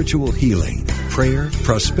 spiritual healing, prayer,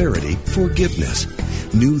 prosperity, forgiveness,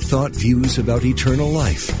 new thought views about eternal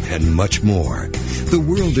life, and much more. The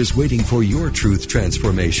world is waiting for your truth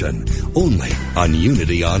transformation, only on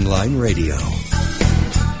Unity Online Radio.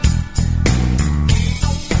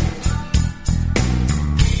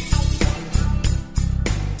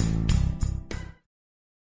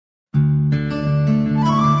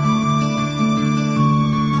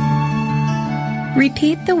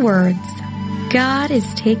 Repeat the words, God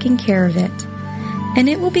is taking care of it, and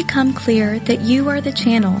it will become clear that you are the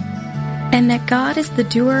channel, and that God is the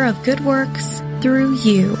doer of good works through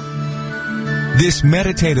you. This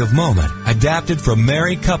meditative moment, adapted from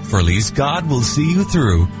Mary Kupferle's God Will See You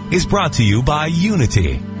Through, is brought to you by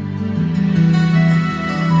Unity.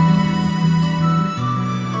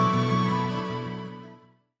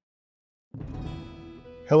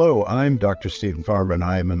 Hello, I'm Dr. Stephen Farber, and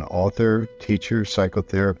I am an author, teacher,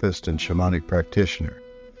 psychotherapist, and shamanic practitioner.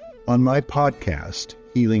 On my podcast,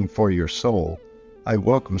 Healing for Your Soul, I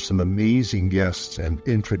welcome some amazing guests and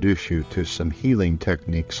introduce you to some healing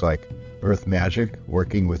techniques like earth magic,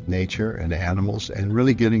 working with nature and animals, and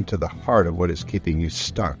really getting to the heart of what is keeping you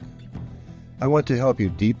stuck. I want to help you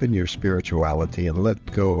deepen your spirituality and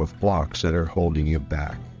let go of blocks that are holding you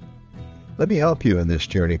back. Let me help you in this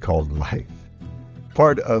journey called life.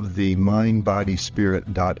 Part of the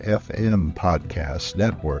mindbodyspirit.fm podcast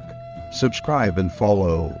network. Subscribe and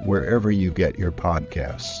follow wherever you get your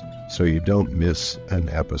podcasts so you don't miss an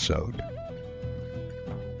episode.